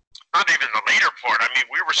 not even the later part, I mean,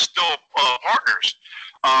 we were still partners.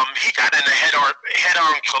 He got in a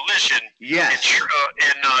head-on collision in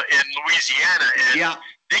Louisiana, and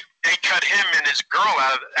they cut him and his girl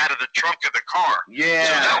out of the trunk of the car. Yeah.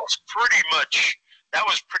 So that was pretty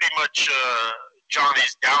much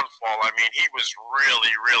Johnny's downfall. I mean, he was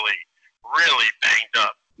really, really, really banged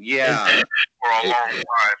up. Yeah. For a long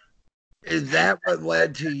time. Is that what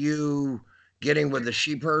led to you getting with the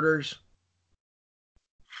Sheepherders?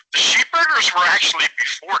 The Sheepherders were actually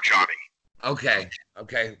before Johnny. Okay.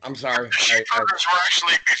 I'm sorry. The Sheepherders were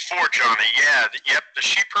actually before Johnny. Yeah. The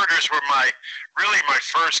Sheepherders were my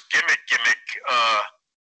first gimmick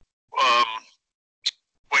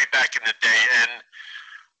way back in the day, and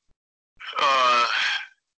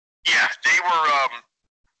they were.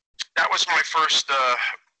 That was my first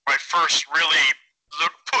really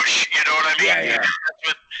push. You know what I mean? Yeah.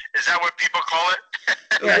 Is that what people call it?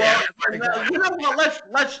 Well, you know what?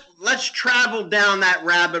 Let's travel down that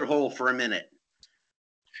rabbit hole for a minute,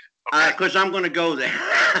 because I'm going to go there.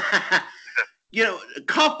 A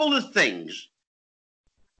couple of things.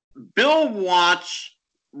 Bill Watts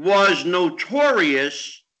was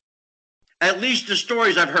notorious, at least the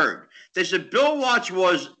stories I've heard. They said Bill Watts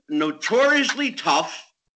was notoriously tough,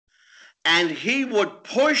 and he would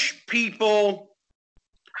push people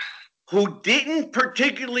who didn't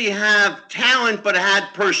particularly have talent but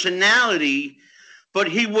had personality, but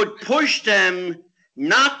he would push them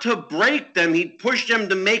not to break them, he'd push them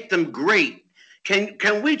to make them great.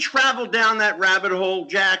 Can we travel down that rabbit hole,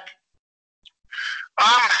 Jack?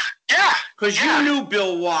 Yeah. Because you knew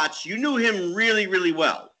Bill Watts. You knew him really, really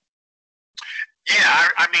well. Yeah,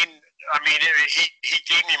 I mean, he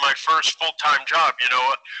gave me my first full-time job.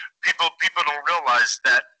 People don't realize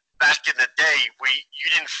that back in the day,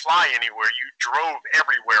 you didn't fly anywhere. You drove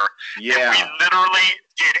everywhere. Yeah. And we literally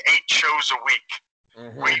did 8 shows a week.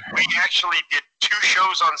 Mm-hmm. We actually did 2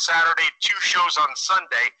 shows on Saturday, 2 shows on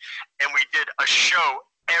Sunday, and we did a show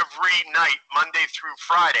every night, Monday through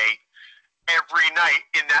Friday, every night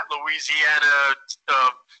in that Louisiana,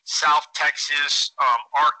 South Texas,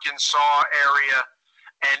 Arkansas area,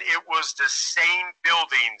 and it was the same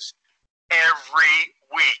buildings every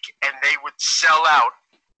week, and they would sell out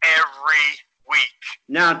every week.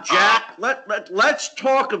 Now, Jack, let's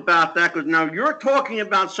talk about that, because now you're talking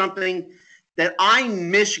about something that I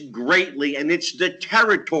miss greatly, and it's the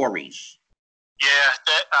territories. Yeah,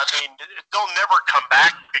 they'll never come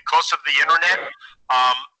back because of the internet.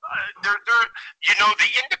 The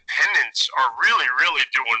independents are really, really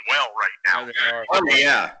doing well right now. Oh,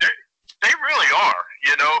 yeah. They really are,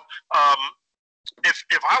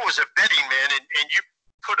 If I was a betting man and you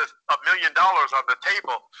put $1 million on the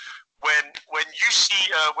table, when you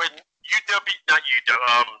see when UW not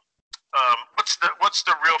UW what's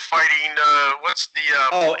the real fighting what's the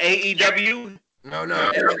AEW. No,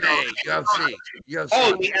 MMA, UFC.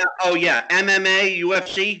 Oh yeah, MMA,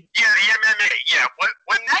 UFC. Yeah, the MMA. Yeah,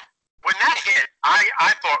 when that hit,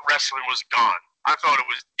 I thought wrestling was gone. I thought it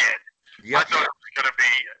was dead. Yep. I thought it was going to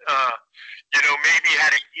be, maybe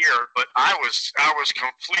had a year, but I was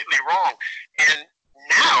completely wrong. And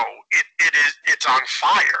now it's on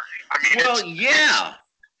fire. I mean,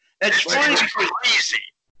 it's funny. Crazy.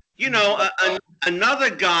 Another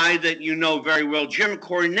guy that you know very well, Jim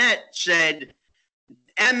Cornette, said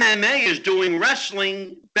MMA is doing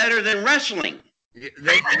wrestling better than wrestling. They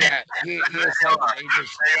are. They're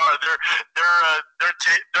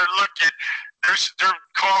looking. They're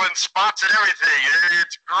calling spots and everything.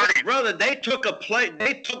 It's great, brother. They took a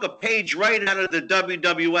page right out of the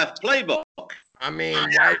WWF playbook. I mean,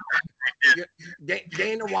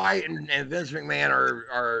 Dana White and Vince McMahon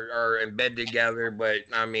are in bed together, but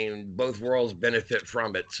I mean, both worlds benefit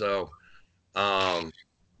from it. So, I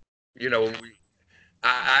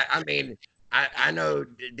know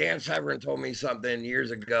Dan Severn told me something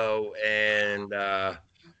years ago, and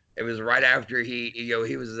it was right after he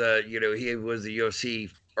was the UFC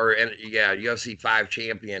UFC 5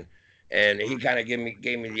 champion, and he kind of gave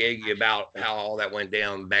me the egg about how all that went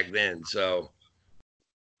down back then. So,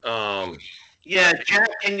 Jeff,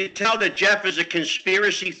 can you tell that Jeff is a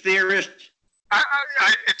conspiracy theorist?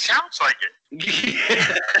 It sounds like it.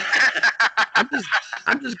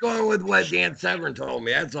 I'm just going with what Dan Severn told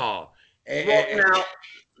me. That's all.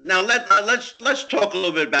 Now let's talk a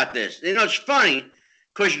little bit about this. It's funny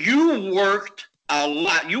because you worked a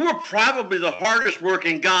lot. You were probably the hardest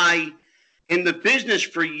working guy in the business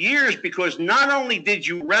for years because not only did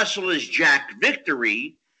you wrestle as Jack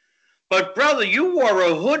Victory, but brother, you wore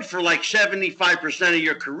a hood for like 75% of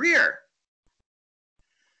your career.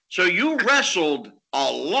 So you wrestled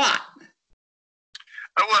a lot.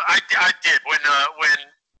 Well, I did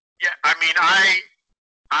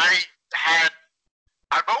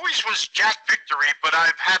I've always was Jack Victory, but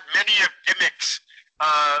I've had many of gimmicks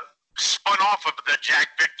spun off of the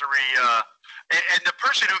Jack Victory. And the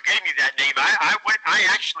person who gave me that name, I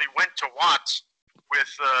actually went to Watts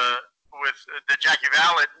with the Jackie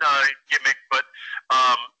Valent gimmick, but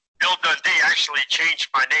Bill Dundee actually changed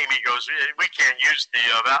my name. He goes, "We can't use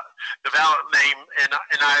the Valent name," and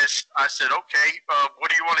I said, "Okay, what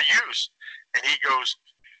do you want to use?" And he goes,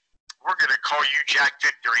 "We're going to call you Jack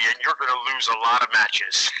Victory, and you're going to lose a lot of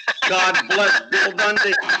matches." God bless Bill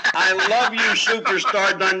Dundee. I love you,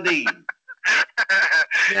 Superstar Dundee.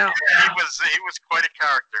 Yeah, he was quite a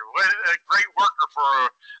character. What a great worker for a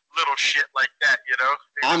little shit like that,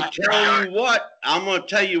 I'm going to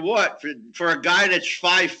tell you what. For a guy that's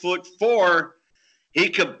 5'4", he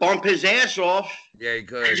could bump his ass off. Yeah, he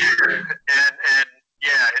could. And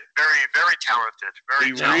yeah, very, very talented.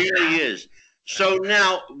 Very talented. Really is. So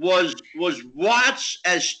now, was Watts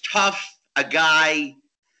as tough a guy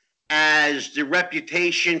as the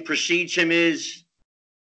reputation precedes him is?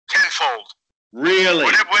 Tenfold. Really?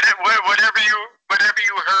 Whatever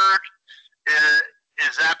you heard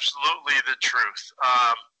is absolutely the truth.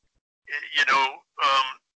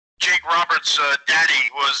 Jake Roberts' daddy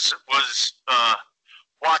was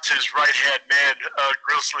Watts' right-hand man,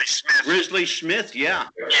 Grizzly Smith. Grizzly Smith, yeah.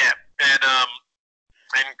 Yeah, and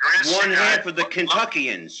Grizz. One half of the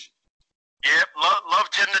Kentuckians. Yeah,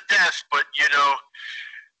 loved him to death, but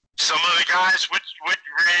some of the guys would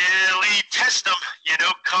really test him.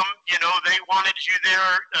 They wanted you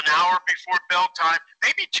there an hour before bell time.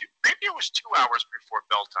 Maybe it was 2 hours before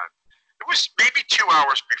bell time. It was maybe 2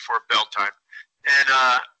 hours before bell time. And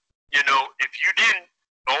if you didn't,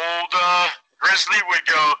 old Grizzly would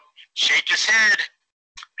go shake his head,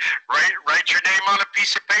 write your name on a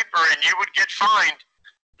piece of paper, and you would get fined.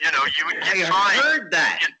 You would get fined. I heard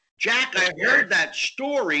that, Jack. I heard that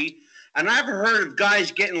story. And I've heard of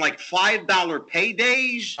guys getting like $5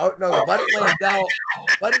 paydays. Oh no, Buddy Landell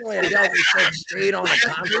said stayed on the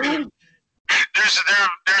contract. There's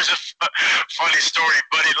a funny story,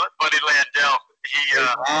 Buddy Landell. He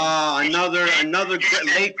another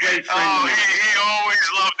late friend. Oh, he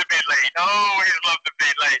always loved to be late. Always loved to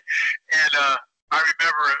be late. And I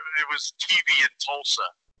remember it was TV in Tulsa,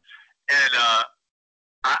 and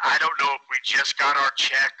I don't know if we just got our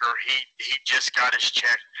check or he just got his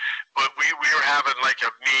check, but we were having like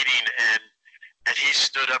a meeting, and he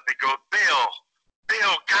stood up and go,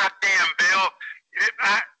 Bill, goddamn Bill,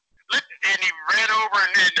 and he ran over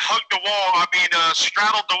and hugged the wall.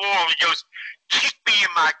 Straddled the wall. He goes, "Kick me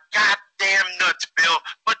in my goddamn nuts, Bill,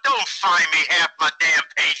 but don't fine me half my damn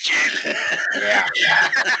paycheck." Yeah.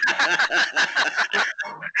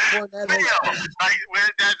 Bill, I mean,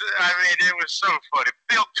 it was so funny.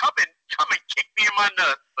 Bill, come and kick me in my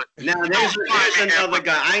nuts. But now there's another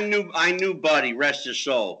guy. I knew Buddy, rest his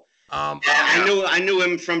soul. I knew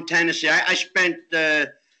him from Tennessee. I spent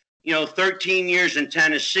 13 years in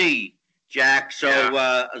Tennessee, Jack. So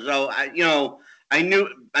I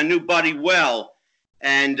knew Buddy well,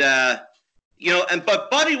 and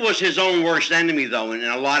but Buddy was his own worst enemy though in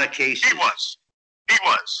a lot of cases. He was. He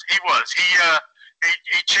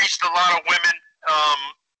chased a lot of women,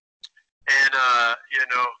 and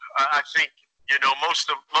I think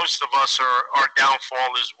most of us our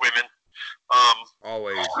downfall is women.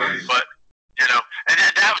 Always. But and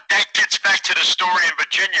that gets back to the story in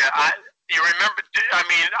Virginia. I remember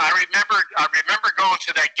going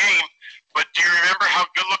to that game. But do you remember how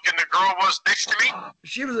good looking the girl was next to me?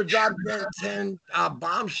 She was a drop dead 10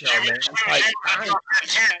 bombshell, man.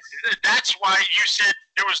 That's why you said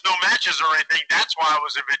there was no matches or anything. That's why I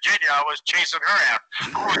was in Virginia. I was chasing her out.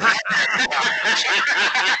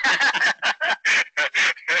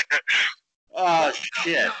 Oh,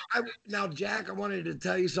 shit. Now, Jack, I wanted to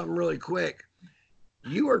tell you something really quick.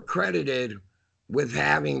 You are credited with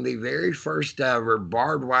having the very first ever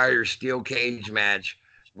barbed wire steel cage match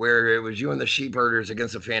where it was you and the Sheepherders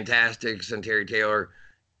against the Fantastics and Terry Taylor.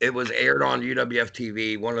 It was aired on UWF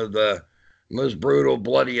TV, one of the most brutal,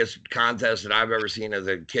 bloodiest contests that I've ever seen as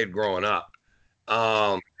a kid growing up.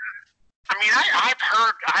 I mean, I've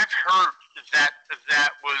heard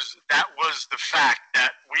that was the fact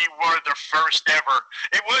that we were the first ever.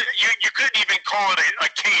 It was you couldn't even call it a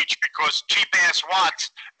cage because cheap ass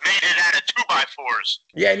Watts made it out of 2x4s.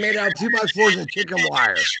 Yeah, he made it out of 2x4s and chicken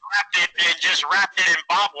wire. Just wrapped it in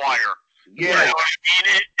barbed wire. Yeah, I mean,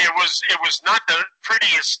 it was not the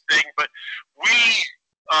prettiest thing, but we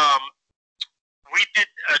did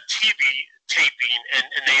a TV taping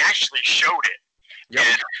and they actually showed it. Yep.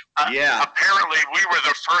 And apparently we were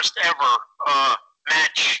the first ever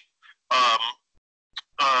match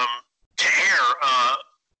to air a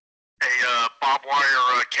barbed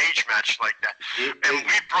wire cage match like that. He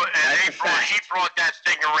brought that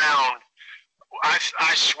thing around.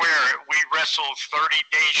 I swear we wrestled 30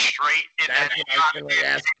 days straight in that.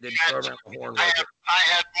 I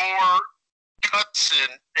had more cuts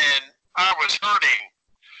and I was hurting.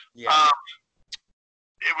 Yeah.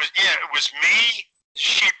 It was me,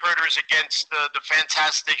 Sheepherders against the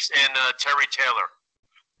Fantastics and Terry Taylor.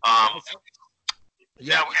 It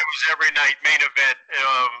was every night, main event.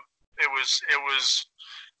 It was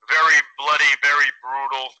very bloody, very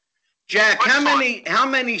brutal. Jack, how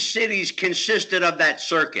many cities consisted of that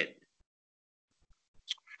circuit?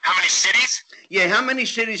 How many cities? Yeah, how many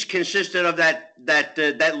cities consisted of that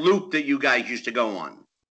loop that you guys used to go on?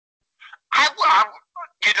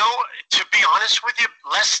 To be honest with you,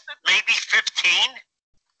 less than maybe 15.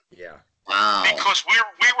 Yeah. Wow. Because we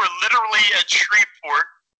were literally at Shreveport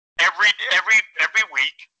every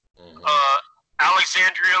week. Mm-hmm.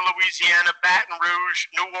 Alexandria, Louisiana, Baton Rouge,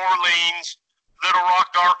 New Orleans, Little Rock,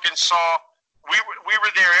 Arkansas. We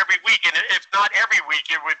were there every week, and if not every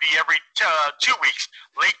week, it would be every 2 weeks.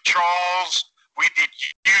 Lake Charles. We did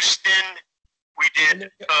Houston. We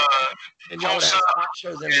did Tulsa.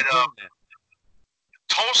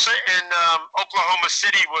 Tulsa and Oklahoma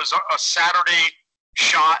City was a Saturday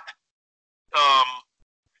shot.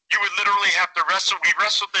 You would literally have to wrestle. We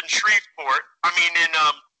wrestled in Shreveport. In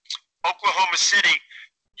Oklahoma City.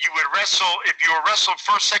 You would wrestle. If you were wrestled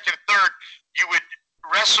first, second, third, you would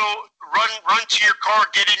wrestle, run to your car,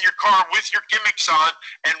 get in your car with your gimmicks on,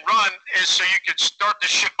 and run, and so you could start the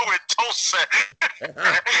show in Tulsa.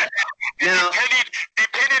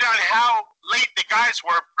 Depending on how late the guys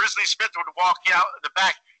were, Grizzly Smith would walk you out in the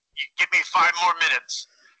back. You give me 5 more minutes.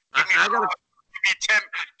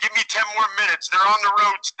 Give me 10 more minutes. They're on the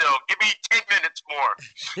road still. Give me 10 minutes more.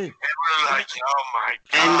 And we're like, oh my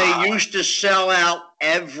God. And they used to sell out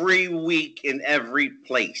every week in every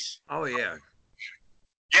place. Oh yeah.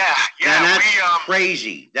 Yeah. And that's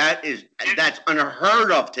crazy. That's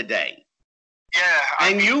unheard of today. Yeah.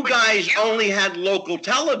 And you guys only had local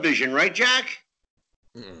television, right, Jack?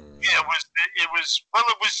 Yeah, it was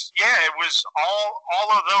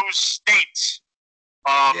all of those states.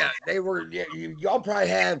 They were. Yeah, y'all probably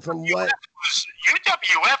had from what?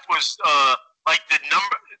 UWF was like the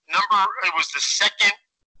number. It was the second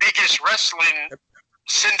biggest wrestling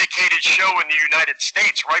syndicated show in the United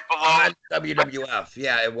States, right below WWF.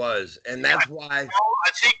 Yeah, it was, and that's why.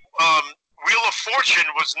 I think Wheel of Fortune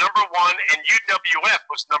was number 1, and UWF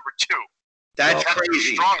was number 2. That's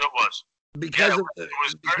crazy. How strong it was. Because it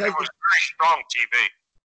was very strong TV.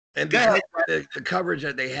 And because of the coverage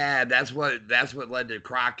that they had, that's what led to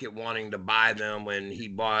Crockett wanting to buy them when he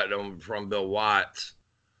bought them from Bill Watts.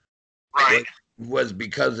 Right. Was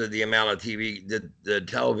because of the amount of TV, the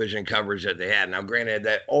television coverage that they had. Now, granted,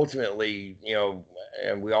 that ultimately, you know,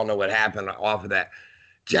 and we all know what happened off of that.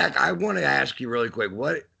 Jack, I want to ask you really quick,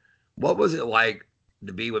 what was it like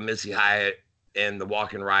to be with Missy Hyatt and the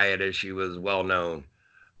Walking Riot, as she was well known,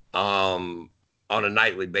 on a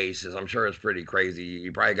nightly basis? I'm sure it's pretty crazy.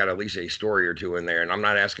 You probably got at least a story or two in there, and I'm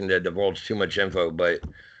not asking to divulge too much info, but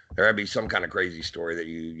there had to be some kind of crazy story that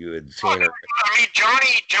you had seen. I mean,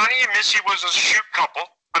 Johnny and Missy was a shoot couple.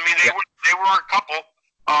 I mean, they were a couple.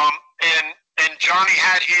 And Johnny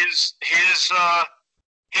had his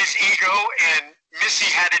ego, and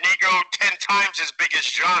Missy had an ego 10 times as big as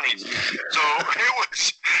Johnny's. So it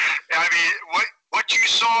was. I mean, what you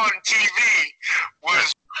saw on TV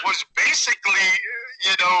was basically,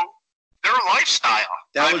 you know, their lifestyle.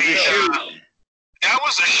 That was a shoot. That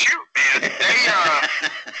was a shoot, man.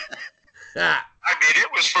 I mean,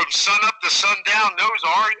 it was from sun up to sundown. Those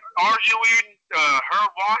arguing, her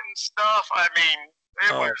wanting stuff. I mean,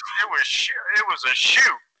 it was a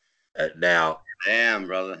shoot. Now, damn,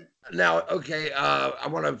 brother. Now, okay, I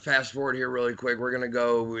want to fast forward here really quick. We're gonna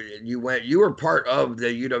go. You were part of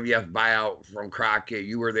the UWF buyout from Crockett.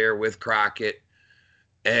 You were there with Crockett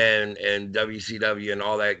and WCW and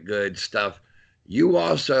all that good stuff. You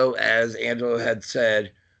also, as Angelo had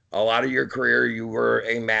said, a lot of your career you were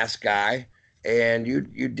a mask guy, and you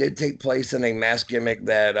did take place in a mask gimmick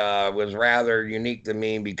that was rather unique to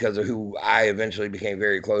me because of who I eventually became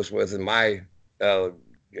very close with in my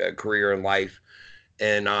career in life.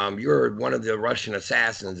 And you were one of the Russian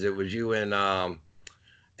assassins. It was you and the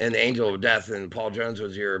Angel of Death, and Paul Jones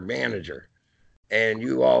was your manager. And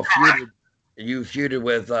you all feuded. You feuded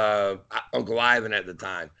with Uncle Ivan at the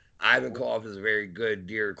time. Ivan Koloff is a very good,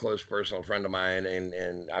 dear, close personal friend of mine,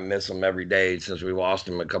 and I miss him every day since we lost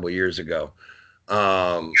him a couple of years ago.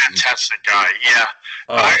 Fantastic guy, yeah.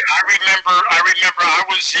 I remember. I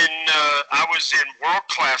was in World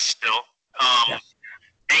Class still.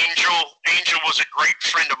 Angel was a great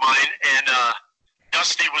friend of mine, and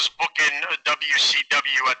Dusty was booking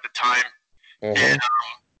WCW at the time, and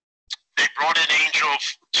they brought in Angel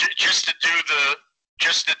just to do the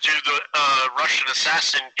Russian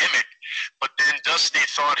assassin gimmick. But then Dusty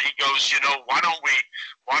thought, he goes, you know, why don't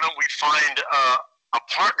we find a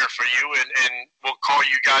partner for you, and we'll call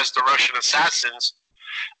you guys the Russian Assassins.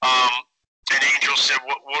 And Angel said,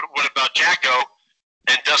 what about Jacko?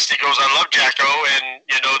 And Dusty goes, I love Jacko, and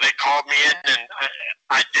you know, they called me in, and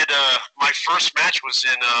I did my first match was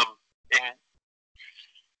in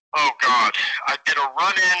oh God, I did a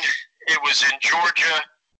run-in. It was in Georgia.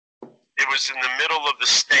 It was in the middle of the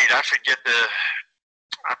state. I forget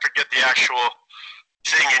the actual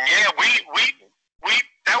thing. And yeah, we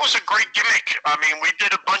that was a great gimmick. I mean, we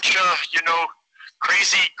did a bunch of, you know,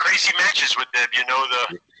 crazy matches with them. You know,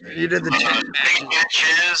 you did the big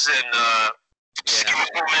matches and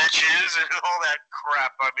scalpel matches and all that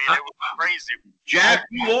crap. I mean, it was crazy. Jack,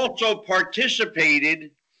 you also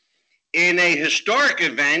participated in a historic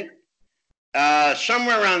event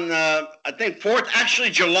somewhere around, I think,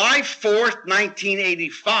 July 4th,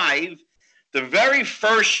 1985, the very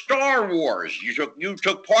first Star Wars. You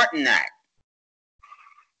took part in that.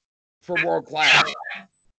 For World Class.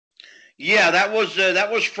 Yeah, that was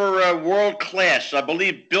for World Class. I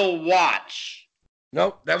believe Bill Watts.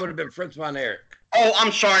 Nope, that would have been Fritz von Erich. Oh,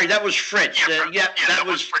 I'm sorry, that was Fritz. That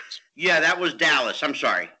was Fritz. Yeah, that was Dallas. I'm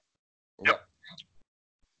sorry. Yep.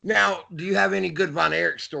 Now, do you have any good Von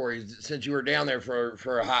Erich stories since you were down there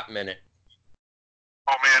for a hot minute?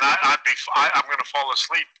 Oh man, I'm gonna fall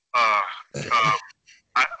asleep.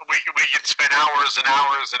 We can spend hours and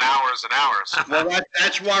hours and hours and hours. Well,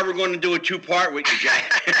 that's why we're going to do a 2-part with you,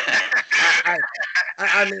 Jack.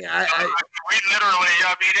 I mean, we literally.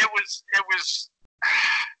 I mean, it was.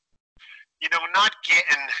 You know, not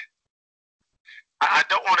getting. I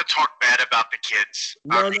don't want to talk bad about the kids.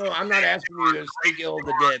 No, I'm not asking you to speak ill of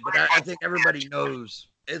the dead, but I think everybody knows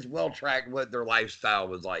it's well tracked what their lifestyle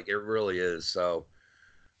was like. It really is. So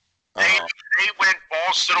they went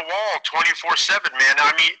balls to the wall 24/7, man.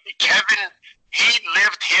 I mean, Kevin, he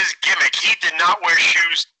lived his gimmick. He did not wear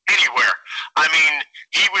shoes anywhere. I mean,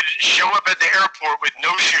 he would show up at the airport with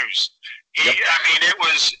no shoes. I mean, it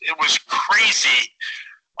was crazy.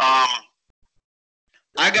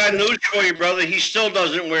 I got news for you, brother. He still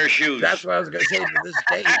doesn't wear shoes. That's what I was going to say. To this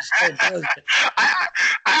day, he still doesn't.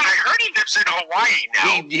 I heard he lives in Hawaii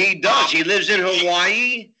now. He does. He lives in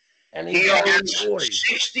Hawaii. And he owns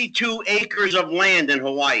 62 acres of land in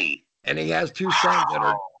Hawaii. And he has two sons that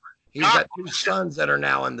are He's got two sons that are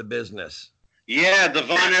now in the business. Yeah, the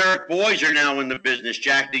Von Erich boys are now in the business.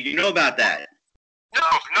 Jack, did you know about that? No,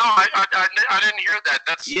 I didn't hear that.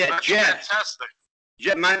 That's Jeff. Fantastic.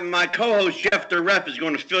 Jeff, my co-host Jeff the Ref is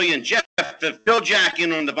going to fill you in. Jeff, fill Jack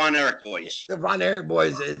in on the Von Erich boys. The Von Erich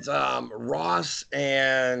boys, it's Ross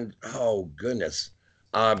and oh goodness,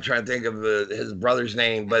 I'm trying to think of his brother's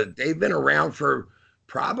name, but they've been around for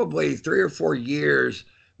probably 3 or 4 years.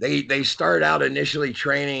 They started out initially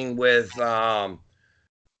training with their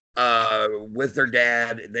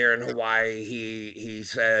dad there in Hawaii. He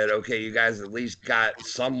said, okay, you guys at least got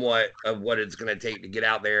somewhat of what it's going to take to get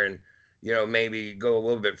out there and, you know, maybe go a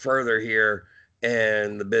little bit further here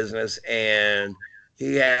in the business. And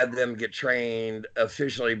he had them get trained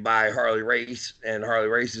officially by Harley Race and Harley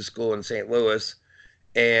Race's school in St. Louis.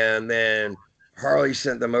 And then Harley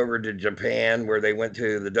sent them over to Japan, where they went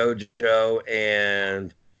to the dojo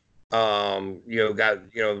and got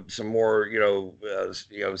some more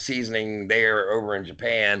seasoning there over in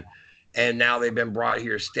Japan, and now they've been brought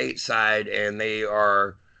here stateside, and they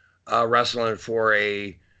are wrestling for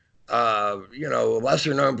a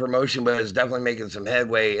lesser known promotion, but it's definitely making some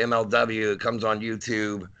headway. MLW. It comes on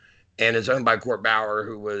YouTube, and it's owned by Court Bauer,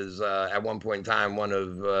 who was at one point in time one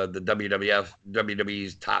of the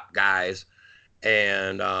WWE's top guys,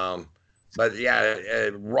 and but yeah,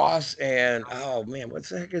 Ross and oh man, what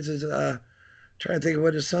the heck is his? Trying to think of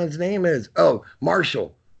what his son's name is. Oh,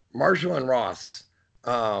 Marshall and Ross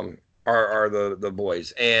are the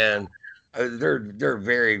boys, and they're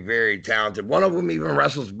very, very talented. One of them even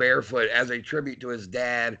wrestles barefoot as a tribute to his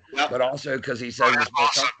dad, but also because he says it's more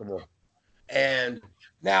comfortable. And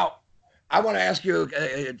now I want to ask you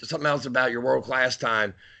something else about your world class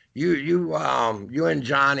time. You and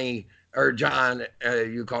Johnny. Or John,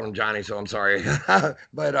 you called him Johnny, so I'm sorry.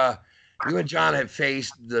 But you and John have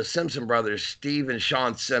faced the Simpson brothers, Steve and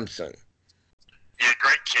Sean Simpson. Yeah,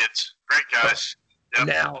 great kids. Great guys. Yep.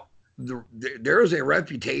 Now, there is a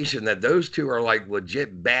reputation that those two are like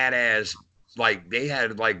legit badass. Like they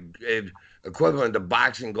had like equivalent to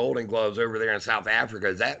boxing Golden Gloves over there in South Africa.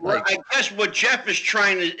 Is that like? Well, I guess what Jeff is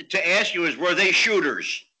trying to ask you is, were they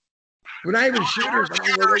shooters? We're not even shooters. To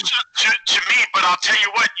me, but I'll tell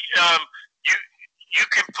you what, you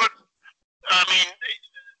can put. I mean,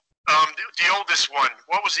 the oldest one.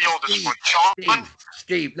 What was the oldest one? Sean.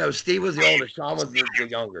 Steve. No, Steve was the oldest. Sean was the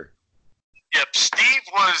younger. Yep. Steve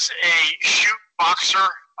was a shoot boxer.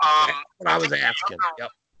 That's what I was asking.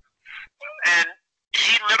 Yep. And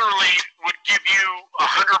he literally would give you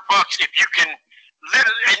 $100 if you can.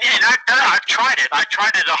 And I've tried it. I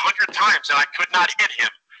tried it 100 times, and I could not hit him.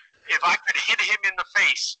 If I could hit him in the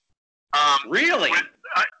face. Really?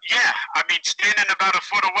 Yeah. I mean, standing about a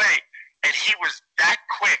foot away. And he was that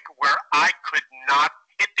quick where I could not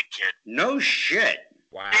hit the kid. No shit.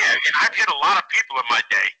 Wow. Yeah, and I've hit a lot of people in my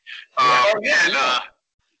day.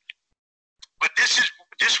 But this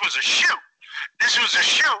was a shoot. This was a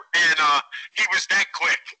shoot, and he was that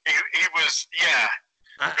quick. He was, yeah.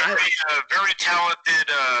 Very talented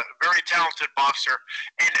boxer,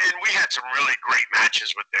 and we had some really great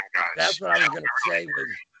matches with them guys. That's what I was going to say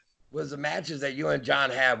was the matches that you and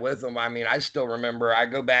John had with them. I mean, I still remember. I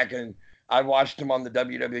go back and I watched them on the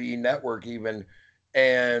WWE Network even,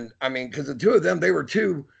 and I mean, because the two of them, they were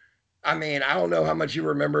two. I mean, I don't know how much you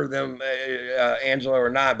remember them, Angelo, or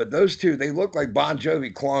not, but those two, they look like Bon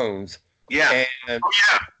Jovi clones. Yeah.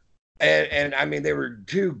 And I mean, they were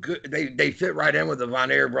two good. They fit right in with the Von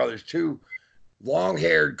Erich brothers. Two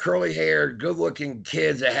long-haired, curly-haired, good-looking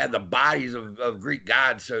kids that had the bodies of Greek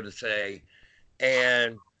gods, so to say.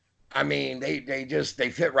 And I mean, they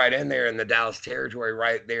fit right in there in the Dallas territory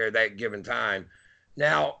right there at that given time.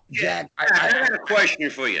 Now, Jack, I have a question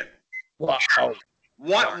for you. Well,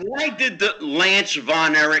 why did the Lance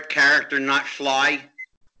Von Erich character not fly?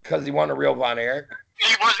 Because he wasn't a real Von Erich.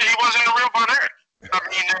 He wasn't a real Von Erich. I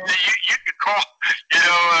mean, you could call,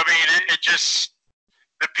 I mean, it just,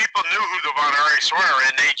 the people knew who the Von Erichs were,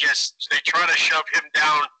 and they try to shove him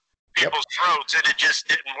down people's throats, and it just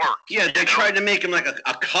didn't work. Yeah, they tried to make him like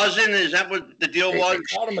a cousin. Is that what the deal was?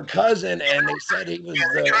 They called him a cousin, and they said he was. Yeah,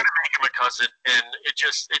 they tried to make him a cousin, and it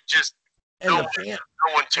just. And no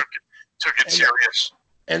one took it serious.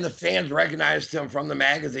 And the fans recognized him from the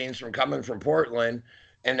magazines from coming from Portland,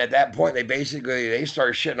 and at that point, they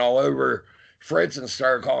started shitting all over Fritz and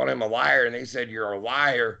started calling him a liar, and they said, "You're a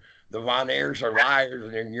liar. The Von Erichs are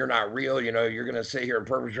liars, and you're not real. You're going to sit here and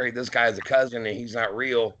perpetrate this guy as a cousin, and he's not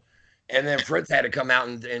real." And then Fritz had to come out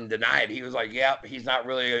and deny it. He was like, "Yep, he's not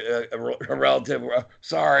really a relative.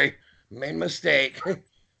 Sorry, made a mistake."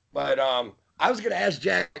 But I was going to ask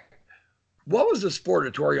Jack, What was the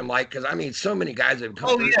Sportatorium like? Because I mean, so many guys have come.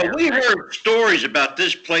 Oh yeah, we heard stories about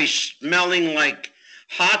this place smelling like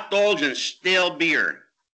hot dogs and stale beer.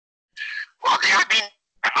 Well, I mean,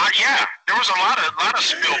 yeah, there was a lot of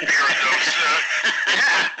spilled beer in those.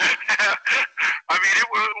 Yeah, I mean,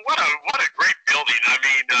 what a great building. I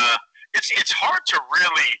mean, it's hard to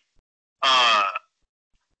really.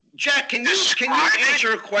 Jack, can you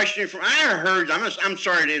answer a question from? I heard. I'm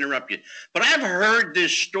sorry to interrupt you, but I've heard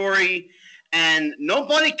this story, and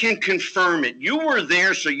nobody can confirm it. You were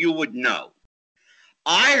there, so you would know.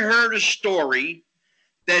 I heard a story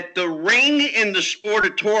that the ring in the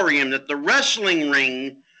Sportatorium, that the wrestling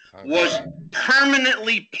ring, was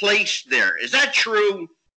permanently placed there. Is that true?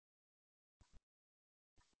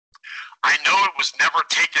 I know it was never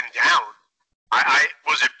taken down. I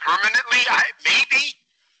was it permanently? Maybe.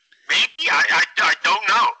 I don't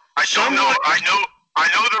know. I don't know. I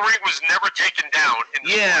know the ring was never taken down in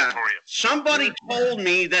the Sportatorium. Somebody told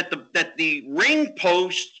me that the ring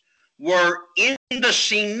posts were in the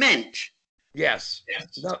cement. Yes.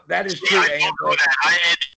 No, that is true. I don't know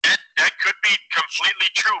that. That could be completely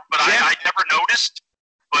true, but I never noticed.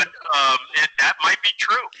 But that might be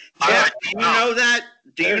true. Yeah. Do you know that?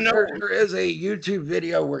 Do you know? There is a YouTube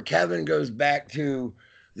video where Kevin goes back to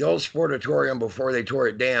the old Sportatorium before they tore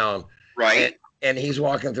it down. Right. And he's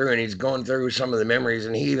walking through and he's going through some of the memories,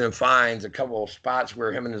 and he even finds a couple of spots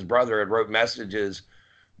where him and his brother had wrote messages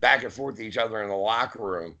back and forth to each other in the locker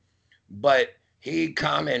room. But he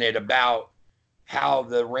commented about how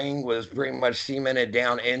the ring was pretty much cemented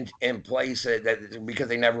down in place that because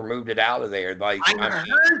they never moved it out of there. Like I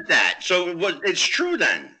heard that. So it's true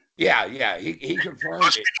then. Yeah. He confirmed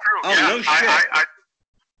Must it. be true. Oh, yeah, no shit.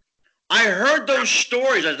 I heard those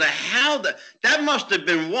stories as to how that must have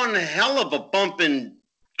been one hell of a bumping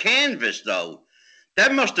canvas, though.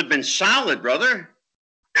 That must have been solid, brother.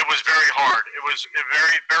 It was very hard. It was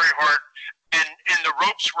very, very hard, and the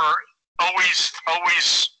ropes were always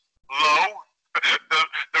low.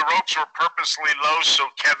 The ropes were purposely low so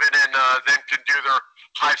Kevin and them could do their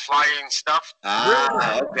high flying stuff.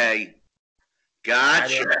 Ah, okay,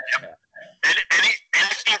 gotcha.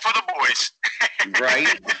 Anything for the boys. Right.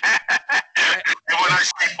 And when I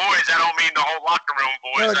say boys, I don't mean the whole locker room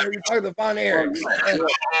boys. No, you're talking the Von Erichs.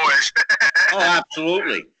 Boys. Oh,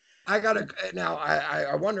 absolutely.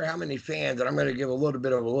 I wonder how many fans, and I'm going to give a little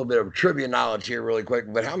bit of trivia knowledge here really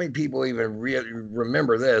quick, but how many people even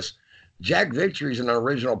remember this? Jack Victory's an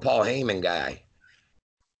original Paul Heyman guy.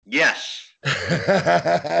 Yes. Well,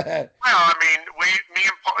 I mean, me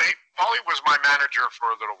and Paulie was my manager for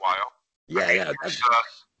a little while. Yeah.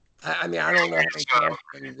 I mean, I don't know how many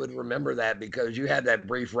fans would remember that because you had that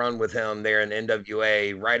brief run with him there in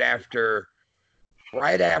NWA right after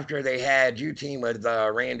they had you team with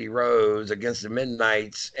Randy Rose against the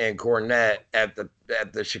Midnights and Cornette at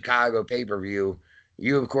the Chicago pay-per-view.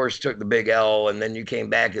 You, of course, took the big L, and then you came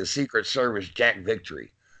back as Secret Service Jack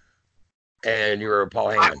Victory, and you were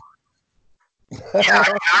Paul Heyman. Yeah,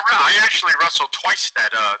 I actually wrestled twice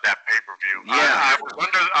that pay-per-view. Yeah,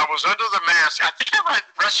 I was under the mask. I think I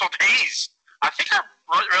wrestled Hayes. I think I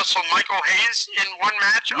wrestled Michael Hayes in one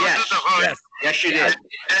match under the hood. Yes, you did.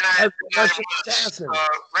 And I was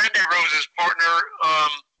Randy Rose's partner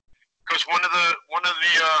because one of the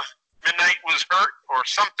Midnight was hurt or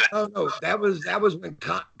something. Oh no, that was when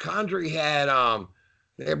Condrey had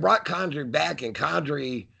they brought Condrey back, and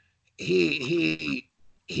Condrey he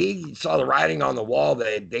saw the writing on the wall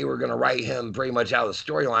that they were going to write him pretty much out of the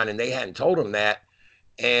storyline, and they hadn't told him that,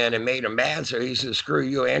 and it made him mad. So he said, "Screw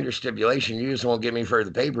you and your stipulation. You just won't get me for the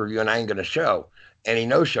pay-per-view, and I ain't going to show." And he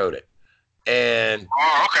no-showed it. And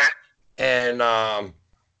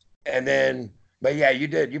and then. But yeah, you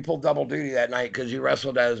did. You pulled double duty that night because you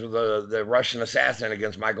wrestled as the Russian assassin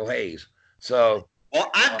against Michael Hayes. So, well,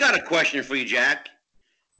 I've got a question for you, Jack.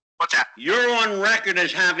 What's that? You're on record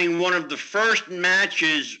as having one of the first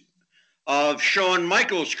matches of Shawn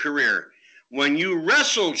Michaels' career. When you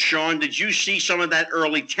wrestled Shawn, did you see some of that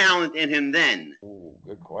early talent in him then? Ooh,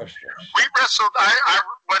 good question. We wrestled.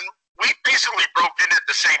 When we basically broke in at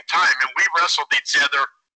the same time, and we wrestled each other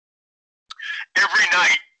every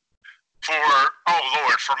night. For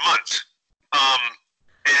months,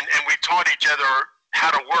 and we taught each other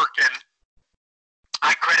how to work, and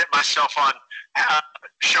I credit myself on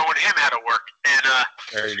showing him how to work. And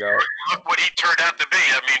there you go. Look what he turned out to be.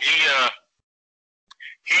 I mean,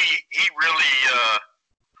 he really.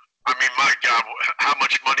 I mean, my God, how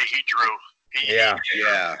much money he drew. Yeah.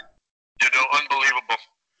 You know, unbelievable.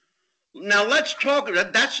 Now let's talk.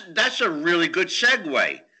 That's a really good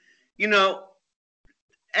segue. You know.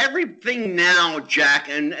 Everything now, Jack,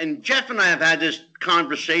 and Jeff and I have had this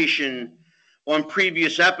conversation on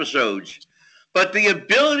previous episodes. But the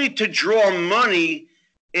ability to draw money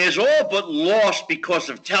is all but lost because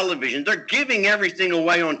of television. They're giving everything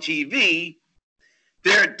away on TV.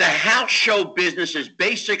 The house show business is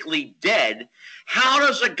basically dead. How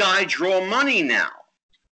does a guy draw money now?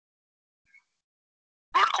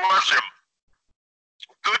 Good question.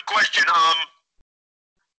 Good question.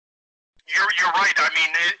 You're right. I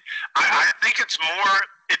mean, I think it's more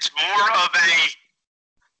of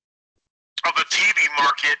a TV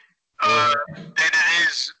market than it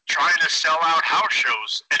is trying to sell out house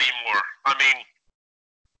shows anymore. I mean,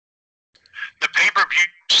 the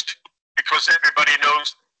pay-per-views, because everybody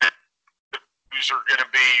knows who's are going to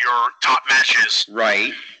be your top matches.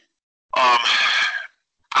 Right.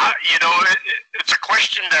 It's a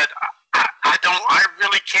question that I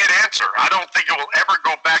really can't answer. I don't think it will ever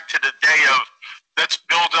go back to the day of let's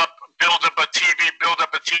build up a TV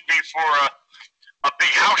for a big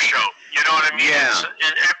house show. You know what I mean? Yeah.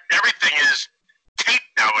 Everything is taped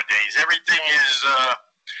nowadays. Everything is,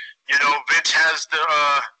 Vince has the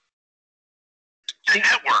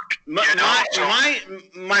network.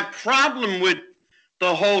 My problem with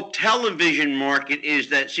the whole television market is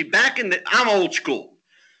that, see, I'm old school.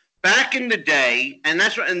 Back in the day, and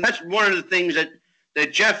that's one of the things that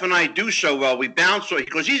Jeff and I do so well. We bounce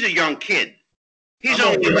because he's a young kid. He's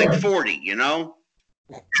only like 40, you know.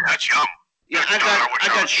 That's young. Yeah, I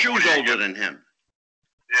got shoes older than him.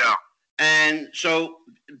 Yeah. And so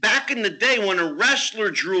back in the day when a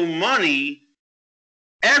wrestler drew money,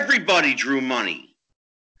 everybody drew money.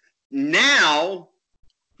 Now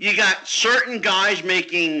you got certain guys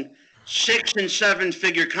making 6- and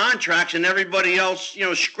 7-figure contracts and everybody else,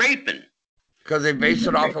 scraping. Because they base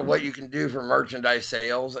it off of what you can do for merchandise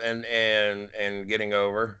sales and getting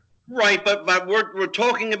over. Right, but we're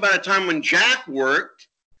talking about a time when Jack worked.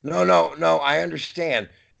 No, I understand.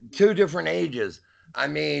 2 different ages. I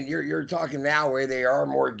mean, you're talking now where they are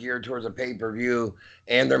more geared towards a pay-per-view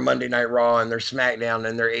and their Monday Night Raw and their SmackDown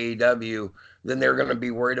and their AEW. Then they're going to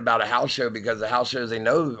be worried about a house show because the house shows they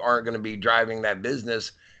know aren't going to be driving that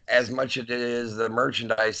business as much as it is the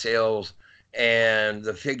merchandise sales and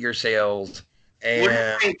the figure sales. And what do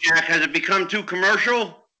you think, Jack? Has it become too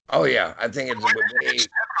commercial? Oh yeah, I think it's definitely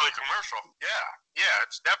commercial. Yeah,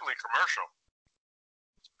 it's definitely commercial.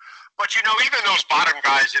 But even those bottom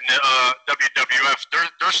guys in the WWF,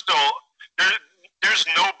 they're still there's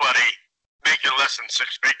nobody making less than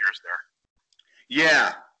 6 figures there.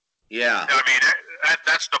 Yeah. I mean,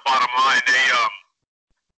 that's the bottom line.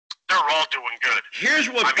 They're all doing good. Here's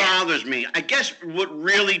what bothers me. I guess what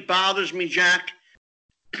really bothers me, Jack,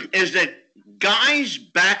 is that guys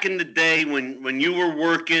back in the day when you were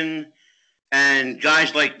working, and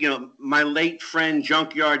guys like my late friend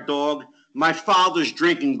Junkyard Dog, my father's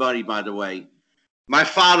drinking buddy, by the way. My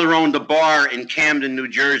father owned a bar in Camden, New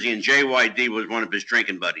Jersey, and JYD was one of his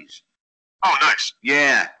drinking buddies. Oh, nice.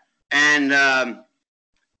 Yeah, and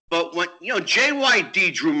but when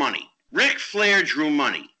JYD drew money, Ric Flair drew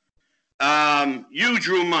money, you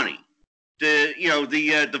drew money,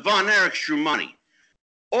 the Von Erichs drew money.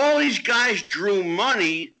 All these guys drew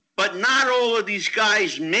money, but not all of these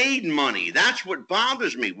guys made money. That's what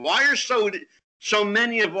bothers me. Why are so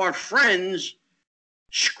many of our friends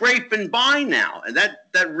scraping by now? And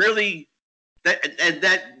that really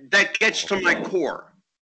gets to my core.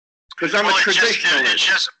 Because I'm a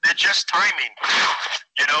traditionalist. It's just timing.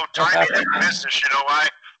 Timing in business.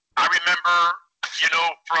 I remember,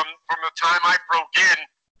 from the time I broke in,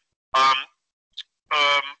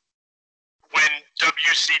 when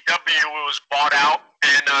WCW was bought out,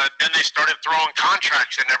 and then they started throwing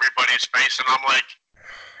contracts in everybody's face, and I'm like,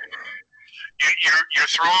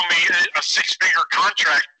 you're throwing me a 6-figure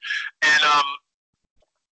contract, and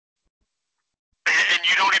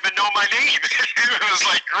you don't even know my name. It was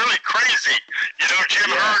like really crazy. Jim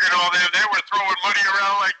Herd and all them, they were throwing money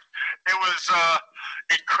around like it was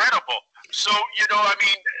incredible. So,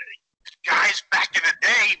 guys back in the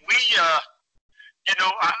day, we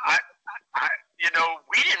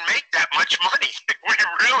we didn't make that much money. We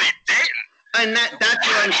really didn't. And that's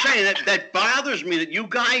what I'm saying. That bothers me, that you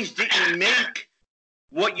guys didn't make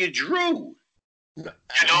what you drew. I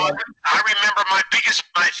remember my biggest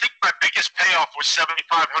payoff was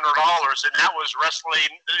 $7,500, and that was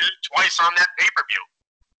wrestling twice on that pay-per-view.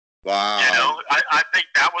 Wow. I think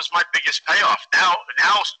that was my biggest payoff. Now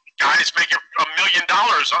guys make $1 million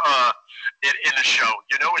in a show.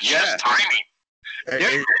 It's just timing.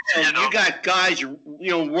 You got guys,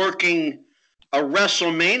 working a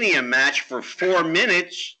WrestleMania match for 4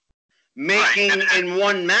 minutes, making in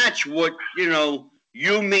one match what,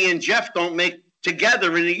 you, me, and Jeff don't make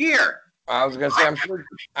together in a year. I was gonna say,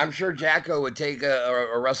 I'm sure Jacko would take a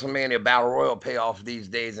WrestleMania Battle Royal payoff these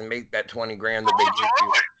days and make that 20 grand that they give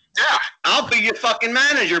you. Yeah. I'll be your fucking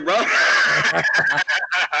manager, bro.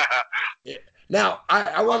 Yeah. Now,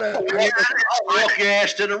 I want to walk your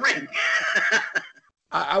ass to the ring.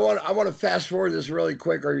 I want to fast forward this really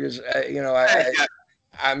quick, or just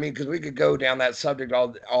I mean, because we could go down that subject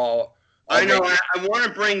all I know. I want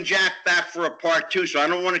to bring Jack back for a part 2, so I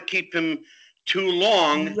don't want to keep him too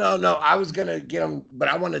long. No. I was gonna get him, but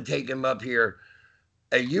I want to take him up here.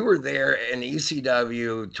 You were there in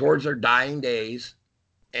ECW towards their dying days,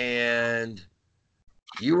 and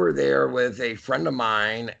you were there with a friend of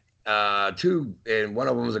mine. Two, and one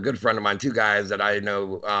of them was a good friend of mine. 2 guys that I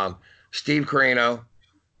know, Steve Carino,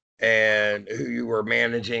 and who you were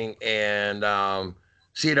managing, and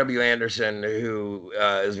C.W. Anderson, who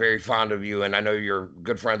is very fond of you, and I know you're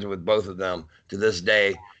good friends with both of them to this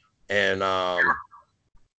day. And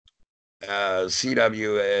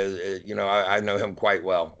C.W. is, I know him quite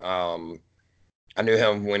well. I knew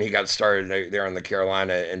him when he got started there in the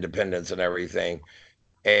Carolina Independence and everything.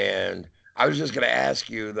 And I was just going to ask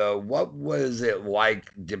you, though, what was it like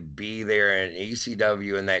to be there in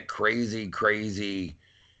ECW and that crazy, crazy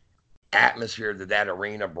atmosphere that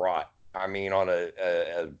arena brought? I mean, on a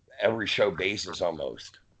every show basis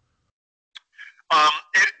almost. I'm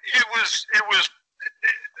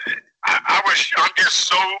just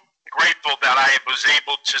so grateful that I was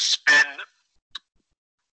able to spend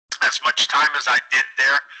as much time as I did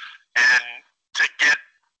there, and to get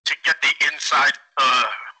the inside.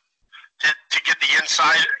 To get the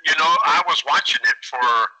inside, I was watching it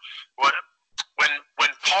for when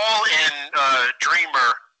Paul and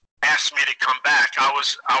Dreamer asked me to come back. I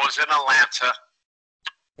was in Atlanta,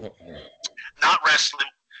 not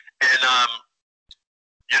wrestling, and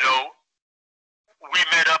we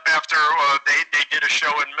met up after they did a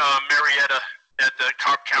show in Marietta at the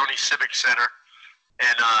Cobb County Civic Center,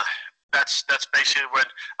 and that's basically when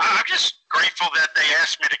I'm just grateful that they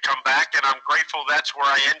asked me to come back, and I'm grateful that's where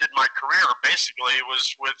I ended my career. Basically, it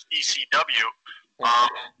was with ECW.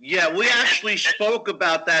 Yeah, we actually spoke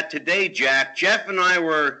about that today, Jack. Jeff and I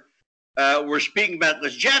were speaking about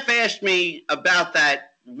this. Jeff asked me about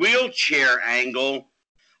that wheelchair angle.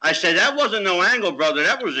 I said, that wasn't no angle, brother.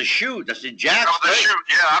 That was a shoot. I said, Jack. Oh, the shoot.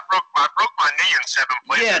 Yeah, I broke my knee in 7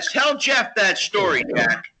 places. Yeah, tell Jeff that story,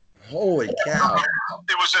 Jack. Holy cow.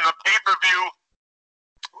 It was in a pay-per-view.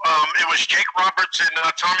 It was Jake Roberts and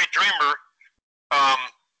Tommy Dreamer.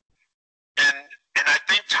 And I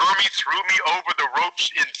think Tommy threw me over the ropes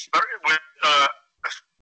with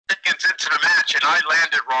seconds into the match, and I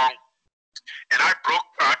landed wrong. And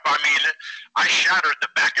I shattered the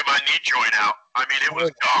back of my knee joint out. I mean, it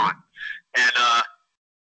was gone. And,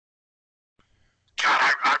 God,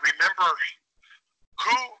 I remember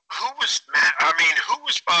who was Matt? I mean, who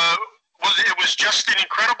was it was Justin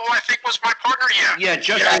Incredible, I think, was my partner? Yeah. Yeah,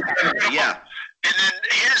 Justin Incredible. Yeah. And then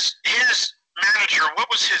his manager, what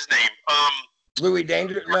was his name? Louis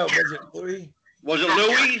Danger? No, was it Louis? Was it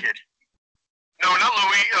Louis? No, not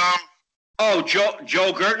Louis.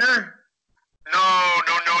 Joe Gertner? No.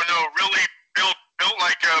 Really built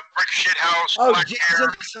like a brick shit house. Oh,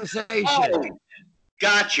 Jason the Sensation. Oh,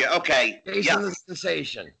 gotcha. Okay. Jason the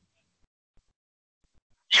Sensation.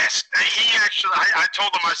 Yes, he actually. I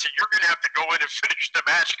told him. I said, "You're going to have to go in and finish the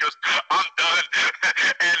match because I'm done."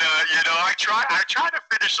 And I tried to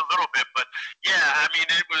finish a little bit, but yeah, I mean,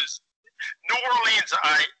 it was New Orleans.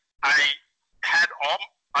 I had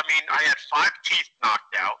I had 5 teeth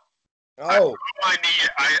knocked out. Oh. I blew my knee.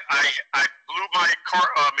 I blew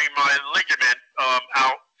my ligament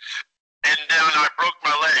out, and then I broke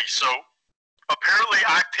my leg. So apparently,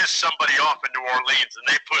 I pissed somebody off in New Orleans, and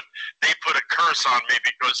they put a curse on me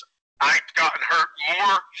because I'd gotten hurt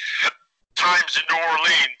more times in New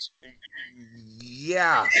Orleans.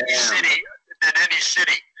 Yeah. Than any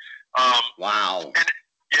city. Wow. And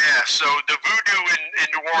yeah, so the voodoo in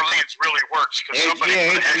New Orleans really works because somebody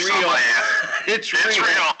put X on my ass. It's real.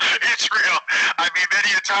 It's real. I mean,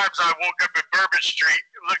 many a times I woke up in Bourbon Street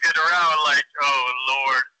looking around like, oh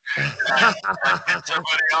Lord, I hit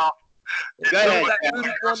somebody off. Go ahead. That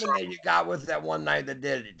voodoo woman that you got with that one night that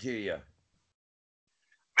did it to you.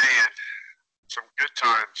 Man, some good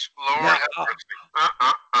times. Lord have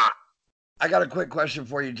mercy. I got a quick question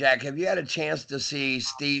for you, Jack. Have you had a chance to see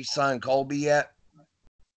Steve's son Colby yet?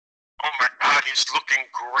 Oh my God, he's looking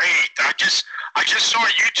great. I just saw a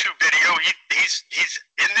YouTube video. He's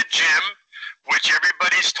in the gym, which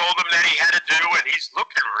everybody's told him that he had to do, and he's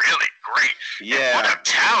looking really great. Yeah. And what a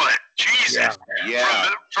talent. Jesus. Yeah.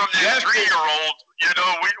 From the 3-year-old,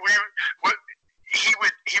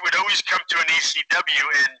 he would always come to an ECW,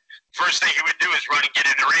 and first thing he would do is run and get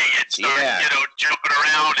in the ring and start, Yeah. jumping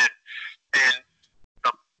around and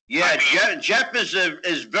Yeah, I mean, Jeff is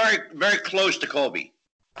very, very close to Colby.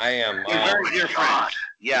 I am. They're very dear friends.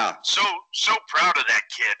 Yeah. so proud of that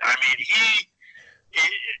kid. I mean,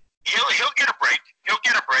 he'll get a break. He'll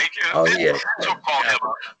get a break. Oh, yeah. He'll call him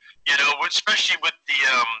up. Especially with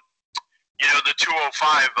the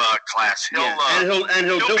 205 class. He'll do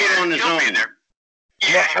it on his own.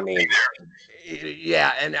 Yeah, I mean,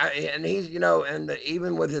 yeah, and he's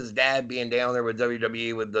even with his dad being down there with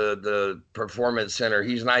WWE with the Performance Center,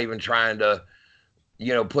 he's not even trying to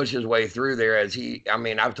push his way through there.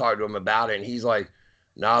 I've talked to him about it, and he's like,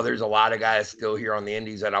 no, there's a lot of guys still here on the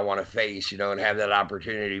indies that I want to face, and have that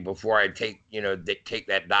opportunity before I take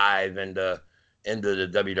that dive into the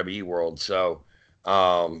WWE world. So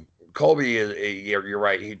Colby you're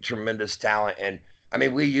right, he's tremendous talent. And I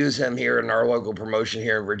mean, we use him here in our local promotion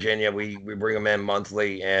here in Virginia. We bring him in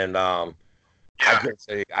monthly, and I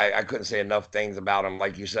couldn't say enough things about him.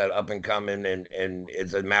 Like you said, up and coming, and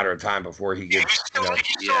it's a matter of time before he gets. He's still a young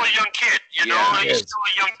kid, He's still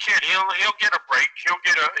a young kid. He'll get a break. He'll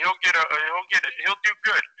do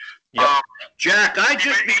good. Yep. Jack,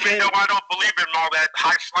 even though I don't believe in all that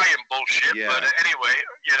high flying bullshit, but anyway,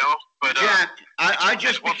 But Jack, I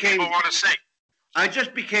just what became. people want to say. I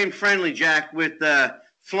just became friendly, Jack, with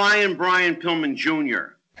Flying Brian Pillman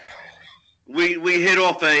Jr. We hit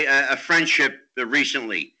off a friendship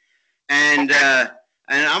recently, and I'm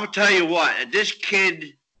gonna tell you what, this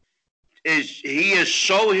kid is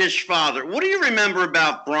so his father. What do you remember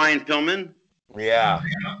about Brian Pillman? Yeah,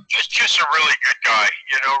 just a really good guy.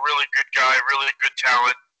 Really good guy, really good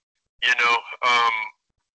talent.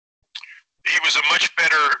 He was a much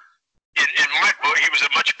better. In my book, he was a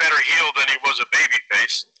much better heel than he was a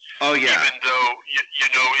babyface. Oh yeah. Even though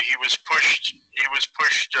he was pushed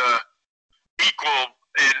equal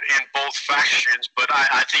in both factions, but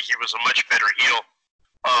I think he was a much better heel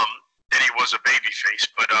than he was a babyface.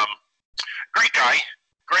 But great guy.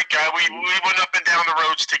 We went up and down the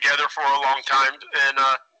roads together for a long time, and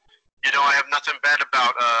I have nothing bad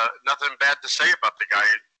to say about the guy.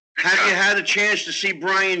 Have you had a chance to see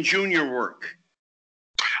Brian Jr. work?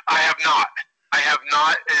 I have not,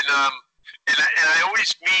 and I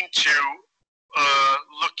always mean to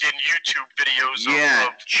look in YouTube videos. Yeah,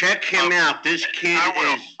 check him out. This kid I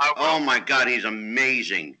will. oh my God, he's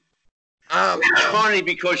amazing. It's funny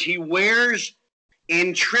because he wears,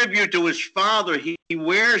 in tribute to his father, he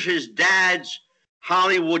wears his dad's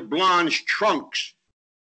Hollywood Blondes trunks.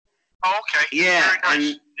 Oh, okay. Yeah,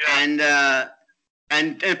 very nice.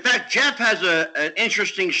 And in fact, Jeff has an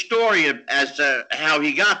interesting story as to how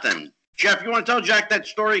he got them. Jeff, you want to tell Jack that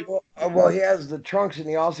story? Well, he has the trunks and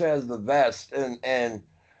he also has the vest, and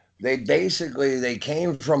they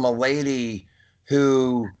came from a lady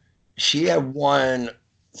who she had won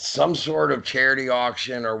some sort of charity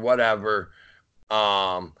auction or whatever.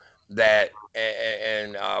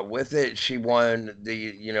 With it, she won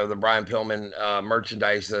the Brian Pillman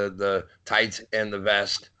merchandise, the tights and the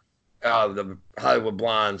vest. The Hollywood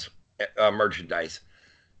Blondes merchandise,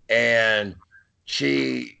 and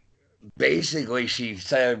she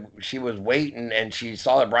said she was waiting, and she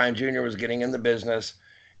saw that Brian Jr. was getting in the business,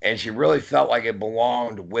 and she really felt like it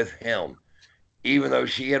belonged with him, even though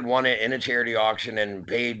she had won it in a charity auction and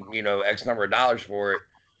paid X number of dollars for it.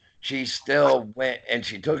 She still went and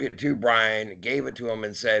she took it to Brian, gave it to him,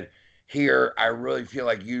 and said, "Here, I really feel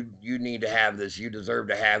like you need to have this. You deserve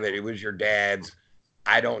to have it. It was your dad's.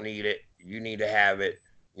 I don't need it. You need to have it.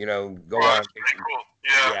 Go on." That's pretty cool.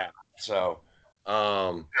 Yeah. So,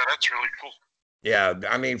 yeah, that's really cool. Yeah,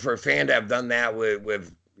 I mean, for a fan to have done that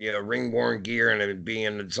with ring-worn gear and it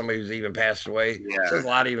being somebody who's even passed away, says a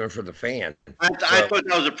lot even for the fan. I thought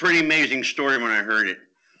that was a pretty amazing story when I heard it.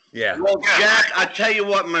 Yeah. Well, Jack, I tell you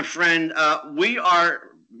what, my friend,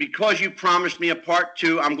 because you promised me a part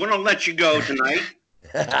 2, I'm going to let you go tonight.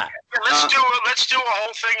 Let's do a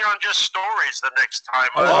whole thing on just stories the next time.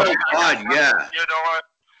 Oh God, yeah.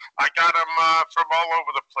 I got them from all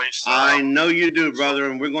over the place. I know you do, brother,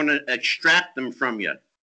 and we're going to extract them from you.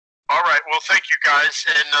 All right. Well, thank you guys,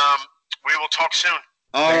 and we will talk soon.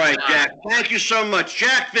 All right, Jack. Thank you so much,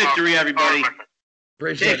 Jack Victory, everybody.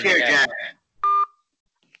 Appreciate Take care, it, Jack.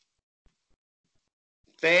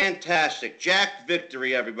 Fantastic, Jack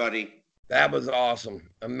Victory, everybody. That was awesome.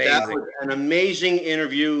 Amazing. That was an amazing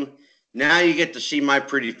interview. Now you get to see my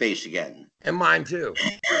pretty face again. And mine too.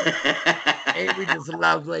 Ain't we just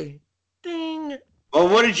lovely? Ding. Well,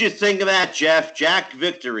 what did you think of that, Jeff? Jack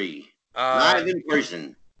Victory. Live in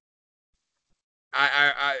person.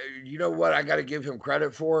 You know what I got to give him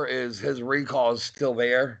credit for is his recall is still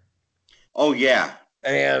there. Oh, yeah.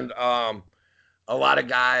 And a lot of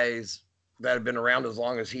guys that have been around as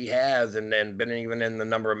long as he has, and been even in the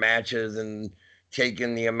number of matches and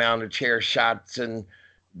taken the amount of chair shots and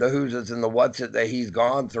the who's it's and the what's it that he's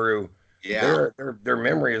gone through. Yeah. Their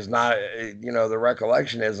memory is not, the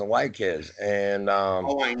recollection isn't like his,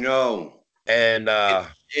 Oh, I know. and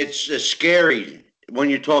It's scary when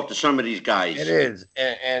you talk to some of these guys. it is,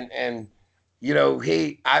 and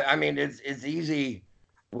I mean, it's easy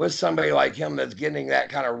with somebody like him that's getting that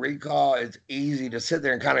kind of recall. It's easy to sit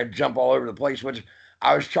there and kind of jump all over the place, which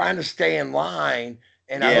I was trying to stay in line,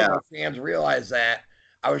 and I hope my fans realize that.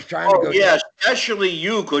 I was trying to go. Yeah, especially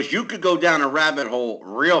you, because you could go down a rabbit hole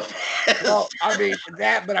real fast. Well, I mean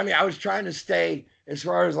but I mean, I was trying to stay as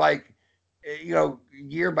far as like,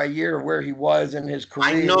 year by year where he was in his career.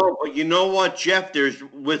 I know, but you know what, Jeff?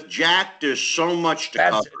 With Jack, there's so much to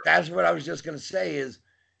cover. That's what I was just gonna say is,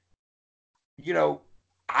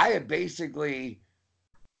 I had basically,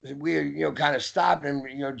 we kind of stopped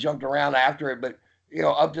and jumped around after it, but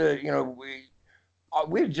up to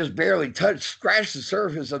we just barely scratched the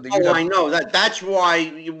surface of the. Oh, I know that's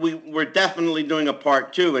why we're definitely doing a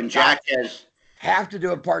part 2, and Jack have to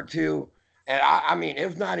do a part 2. And I mean,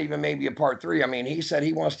 if not even maybe a part 3. I mean, he said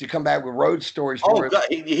he wants to come back with road stories. God,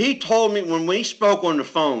 he told me when we spoke on the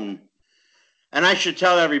phone, and I should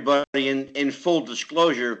tell everybody in full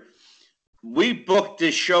disclosure, we booked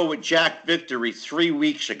this show with Jack Victory 3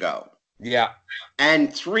 weeks ago. Yeah.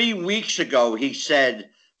 And 3 weeks ago, he said,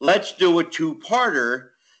 let's do a 2-parter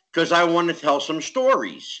because I want to tell some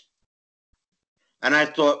stories. And I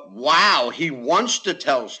thought, wow, he wants to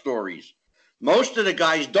tell stories. Most of the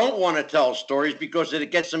guys don't want to tell stories because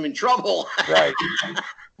it gets them in trouble. Right.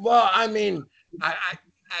 Well, I mean, I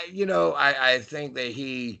think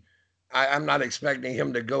that I'm not expecting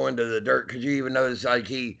him to go into the dirt, because you even notice like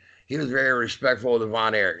he was very respectful of the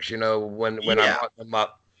Von Erichs, when I brought them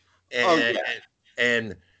up.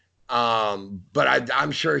 But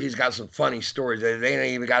I'm sure he's got some funny stories. They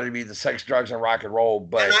ain't even got to be the sex, drugs, and rock and roll.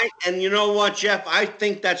 But and you know what, Jeff? I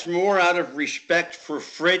think that's more out of respect for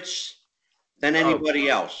Fritz than anybody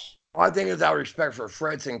else. Well, I think it's out of respect for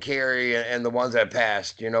Fritz and Kerry and the ones that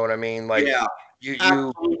passed. You know what I mean? Like,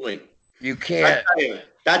 absolutely. You can't.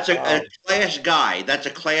 That's a class guy. That's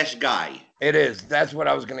a class guy. It is. That's what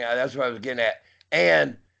I was getting at.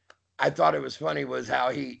 And I thought it was funny was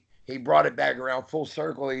how he brought it back around full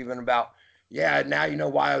circle, even about, now you know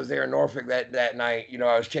why I was there in Norfolk that night.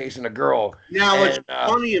 I was chasing a girl. Now, what's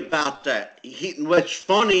funny about that, what's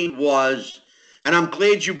funny was, and I'm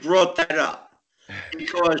glad you brought that up,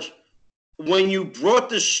 because when you brought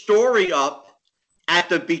the story up at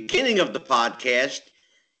the beginning of the podcast,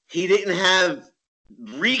 he didn't have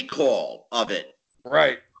recall of it.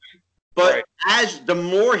 Right. But as the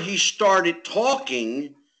more he started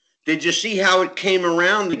talking, did you see how it came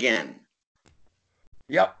around again?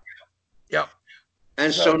 Yep.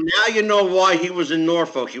 And so now you know why he was in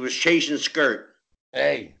Norfolk. He was chasing skirt.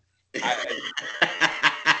 Hey,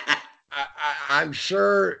 I'm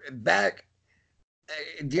sure back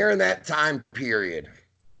during that time period,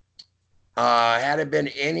 had it been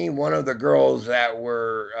any one of the girls that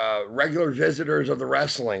were regular visitors of the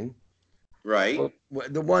wrestling, right?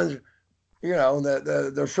 The ones,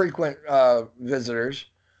 the frequent visitors.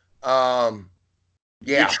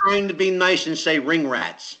 You're trying to be nice and say ring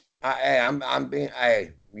rats. I'm being,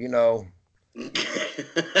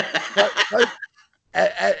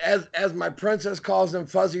 as my princess calls them,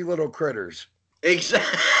 fuzzy little critters.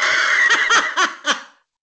 Exactly.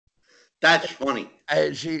 That's funny.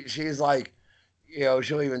 She's like,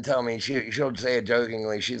 she'll even tell me, she'll say it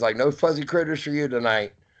jokingly. She's like, no fuzzy critters for you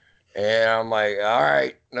tonight. And I'm like, all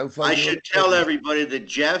right, no fuzzy. I should tell everybody that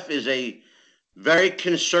Jeff is a very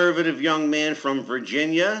conservative young man from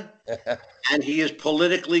Virginia, and he is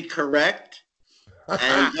politically correct,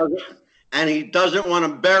 and he doesn't want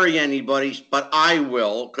to bury anybody, but I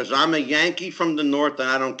will, because I'm a Yankee from the North, and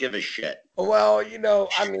I don't give a shit. Well,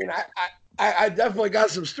 I mean, I definitely got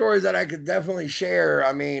some stories that I could definitely share.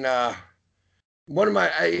 I mean, one of my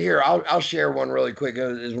I'll share one really quick.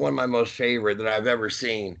 It's one of my most favorite that I've ever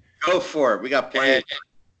seen. Go for it. We got plenty.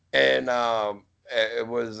 And it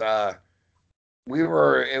was the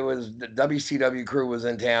WCW crew was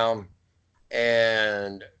in town,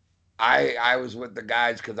 and I was with the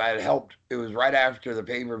guys because I had helped. It was right after the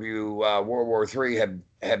pay-per-view World War III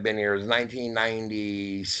had been here. It was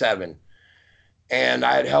 1997. And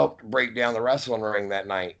I had helped break down the wrestling ring that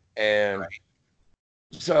night. And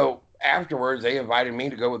so afterwards, they invited me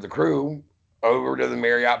to go with the crew over to the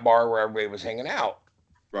Marriott bar where everybody was hanging out.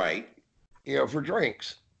 Right. For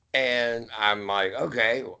drinks. And I'm like,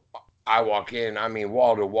 okay. I walk in, I mean,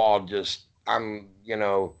 wall to wall, just I'm,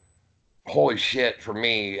 holy shit for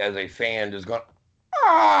me as a fan, just going,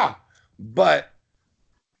 ah. But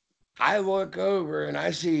I look over and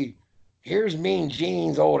I see, here's Mean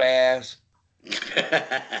Gene's old ass.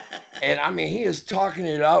 And I mean, he is talking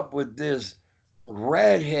it up with this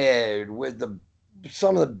redhead with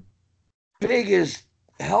some of the biggest,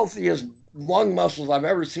 healthiest lung muscles I've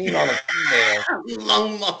ever seen on a female.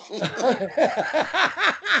 Lung muscles.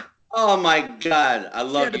 Oh my God, I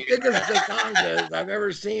love the biggest Zatangas I've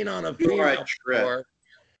ever seen on a female before.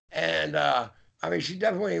 And I mean, she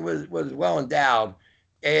definitely was well endowed.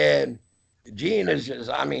 And Gene is just,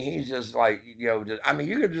 I mean, he's just like, I mean,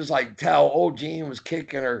 you could just like tell old Gene was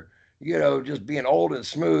kicking her, just being old and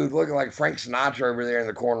smooth, looking like Frank Sinatra over there in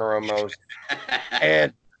the corner almost.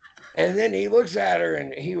 and then he looks at her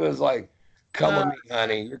and he was like, come with me,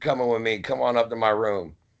 honey. You're coming with me. Come on up to my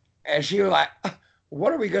room. And she was like,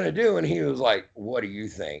 what are we going to do? And he was like, what do you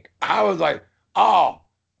think? I was like, oh,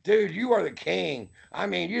 dude, you are the king. I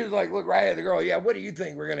mean, you just like look right at the girl. Yeah, what do you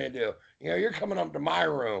think we're going to do? You're coming up to my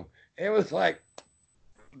room. It was like,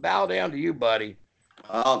 bow down to you, buddy.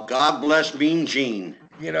 Oh, God bless Mean Gene.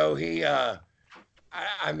 He, I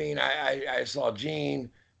mean, I saw Gene.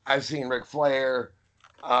 I've seen Ric Flair.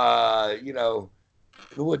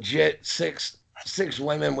 Legit six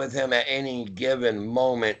women with him at any given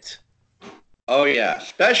moment. Oh yeah,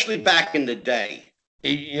 especially back in the day.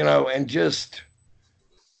 And just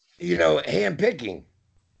hand picking.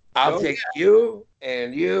 I'll take you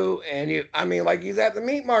and you and you. I mean, like he's at the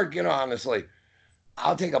meat market, honestly.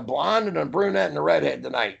 I'll take a blonde and a brunette and a redhead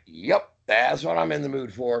tonight. Yep, that's what I'm in the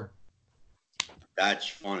mood for. That's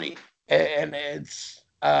funny. And it's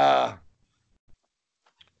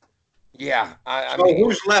yeah. I so mean,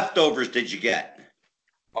 whose leftovers did you get?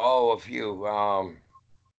 Oh, a few.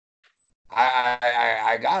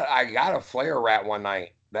 I got a Flair rat one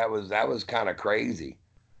night. That was kind of crazy.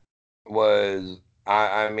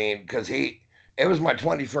 I mean, because it was my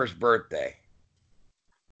 21st birthday.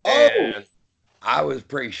 Oh, and I was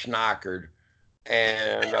pretty schnockered.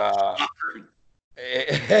 And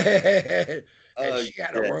and she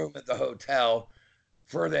had a room at the hotel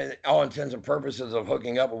for all intents and purposes of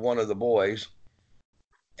hooking up with one of the boys.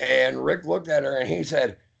 And Rick looked at her and he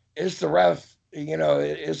said, it's the ref,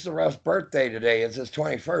 it's the ref's birthday today. It's his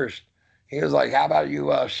 21st. He was like, how about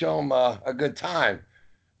you show him a good time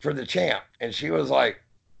for the champ? And she was like,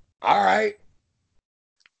 all right.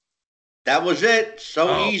 That was it.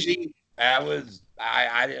 So easy. That was,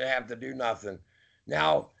 I didn't have to do nothing.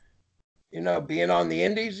 Now, being on the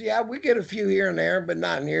indies, yeah, we get a few here and there, but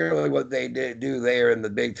not nearly what they do there in the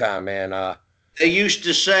big time, man. They used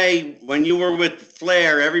to say when you were with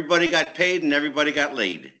Flair, everybody got paid and everybody got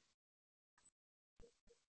laid.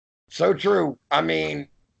 So true. I mean,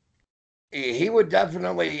 he would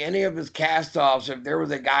definitely, any of his cast-offs, if there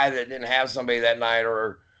was a guy that didn't have somebody that night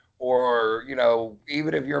or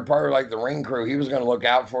even if you're a part of like the ring crew, he was going to look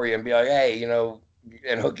out for you and be like, hey,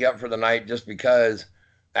 and hook you up for the night just because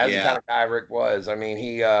that's the kind of guy Rick was. I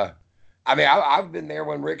mean, I've been there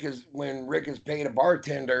when Rick has paid a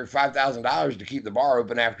bartender $5,000 to keep the bar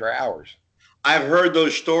open after hours. I've heard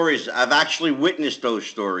those stories. I've actually witnessed those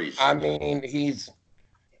stories. I mean, he's,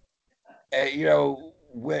 I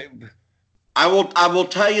will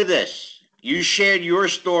tell you this. You shared your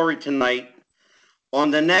story tonight. On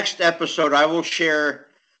the next episode, I will share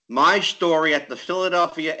my story at the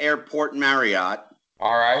Philadelphia Airport Marriott.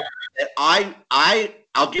 All right.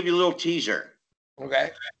 I'll give you a little teaser.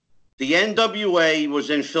 Okay. The NWA was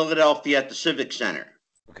in Philadelphia at the Civic Center.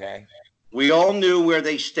 Okay. We all knew where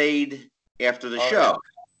they stayed after the show.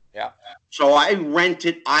 Yeah. So I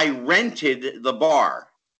rented the bar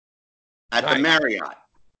at the Marriott,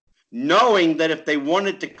 knowing that if they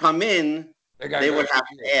wanted to come in, they would have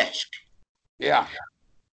to ask. Yeah.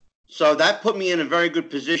 So that put me in a very good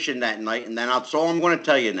position that night, and that's all I'm going to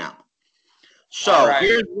tell you now. So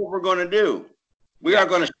here's what we're going to do. We are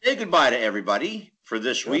going to say goodbye to everybody for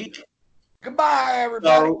this week. Goodbye,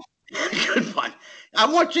 everybody. Goodbye. I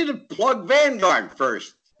want you to plug Vanguard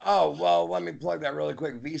first. Oh, well, let me plug that really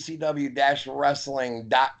quick.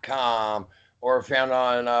 VCW-wrestling.com or found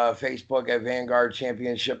on Facebook at Vanguard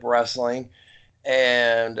Championship Wrestling.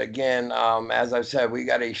 And again, as I've said, we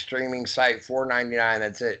got a streaming site, $4.99.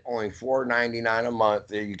 That's it. Only $4.99 a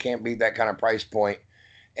month. You can't beat that kind of price point.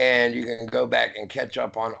 And you can go back and catch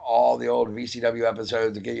up on all the old VCW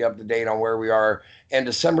episodes to get you up to date on where we are. And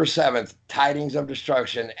December 7th, Tidings of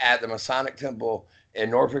Destruction at the Masonic Temple in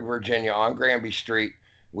Norfolk, Virginia on Granby Street.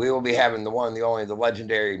 We will be having the one, the only, the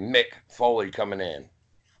legendary Mick Foley coming in.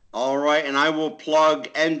 All right, and I will plug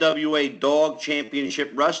NWA Dog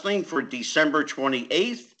Championship Wrestling for December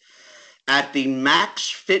 28th at the Max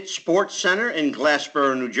Fit Sports Center in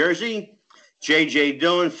Glassboro, New Jersey. J.J.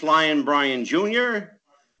 Dillon, Flying Brian Jr.,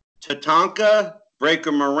 Tatanka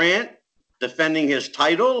Breaker Morant defending his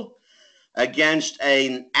title against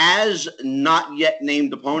an as not yet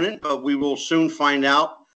named opponent, but we will soon find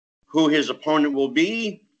out who his opponent will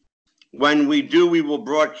be. When we do, we will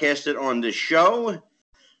broadcast it on this show.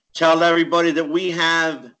 Tell everybody that we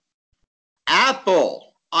have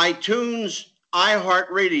Apple, iTunes,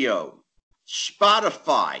 iHeartRadio,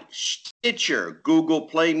 Spotify, Stitcher, Google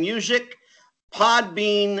Play Music,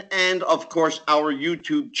 Podbean, and of course our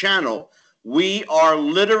YouTube channel. We are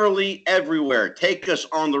literally everywhere. Take us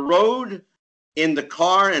on the road, in the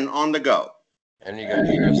car, and on the go. And you can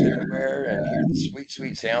hear us everywhere and hear the sweet,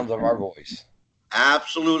 sweet sounds of our voice.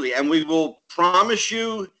 Absolutely. And we will promise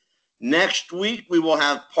you next week we will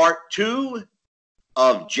have part 2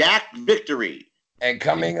 of Jack Victory. And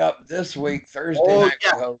coming up this week, Thursday night.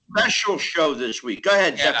 Yeah, special show this week. Go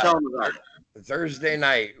ahead, Jeff. Tell them about it. Thursday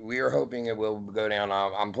night, we are hoping it will go down.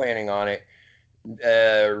 I'm planning on it.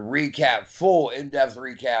 Full in-depth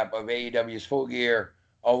recap of AEW's Full Gear,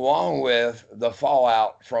 along with the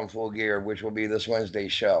fallout from Full Gear, which will be this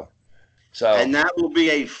Wednesday's show. And that will be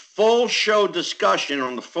a full show discussion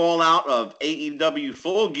on the fallout of AEW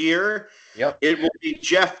Full Gear. Yep. It will be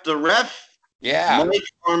Jeff the Ref, Mike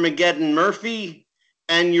Armageddon Murphy,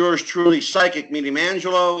 and yours truly, Psychic Medium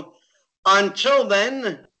Angelo. Until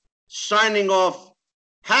then, signing off.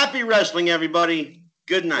 Happy wrestling, everybody.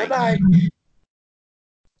 Good night. Good night.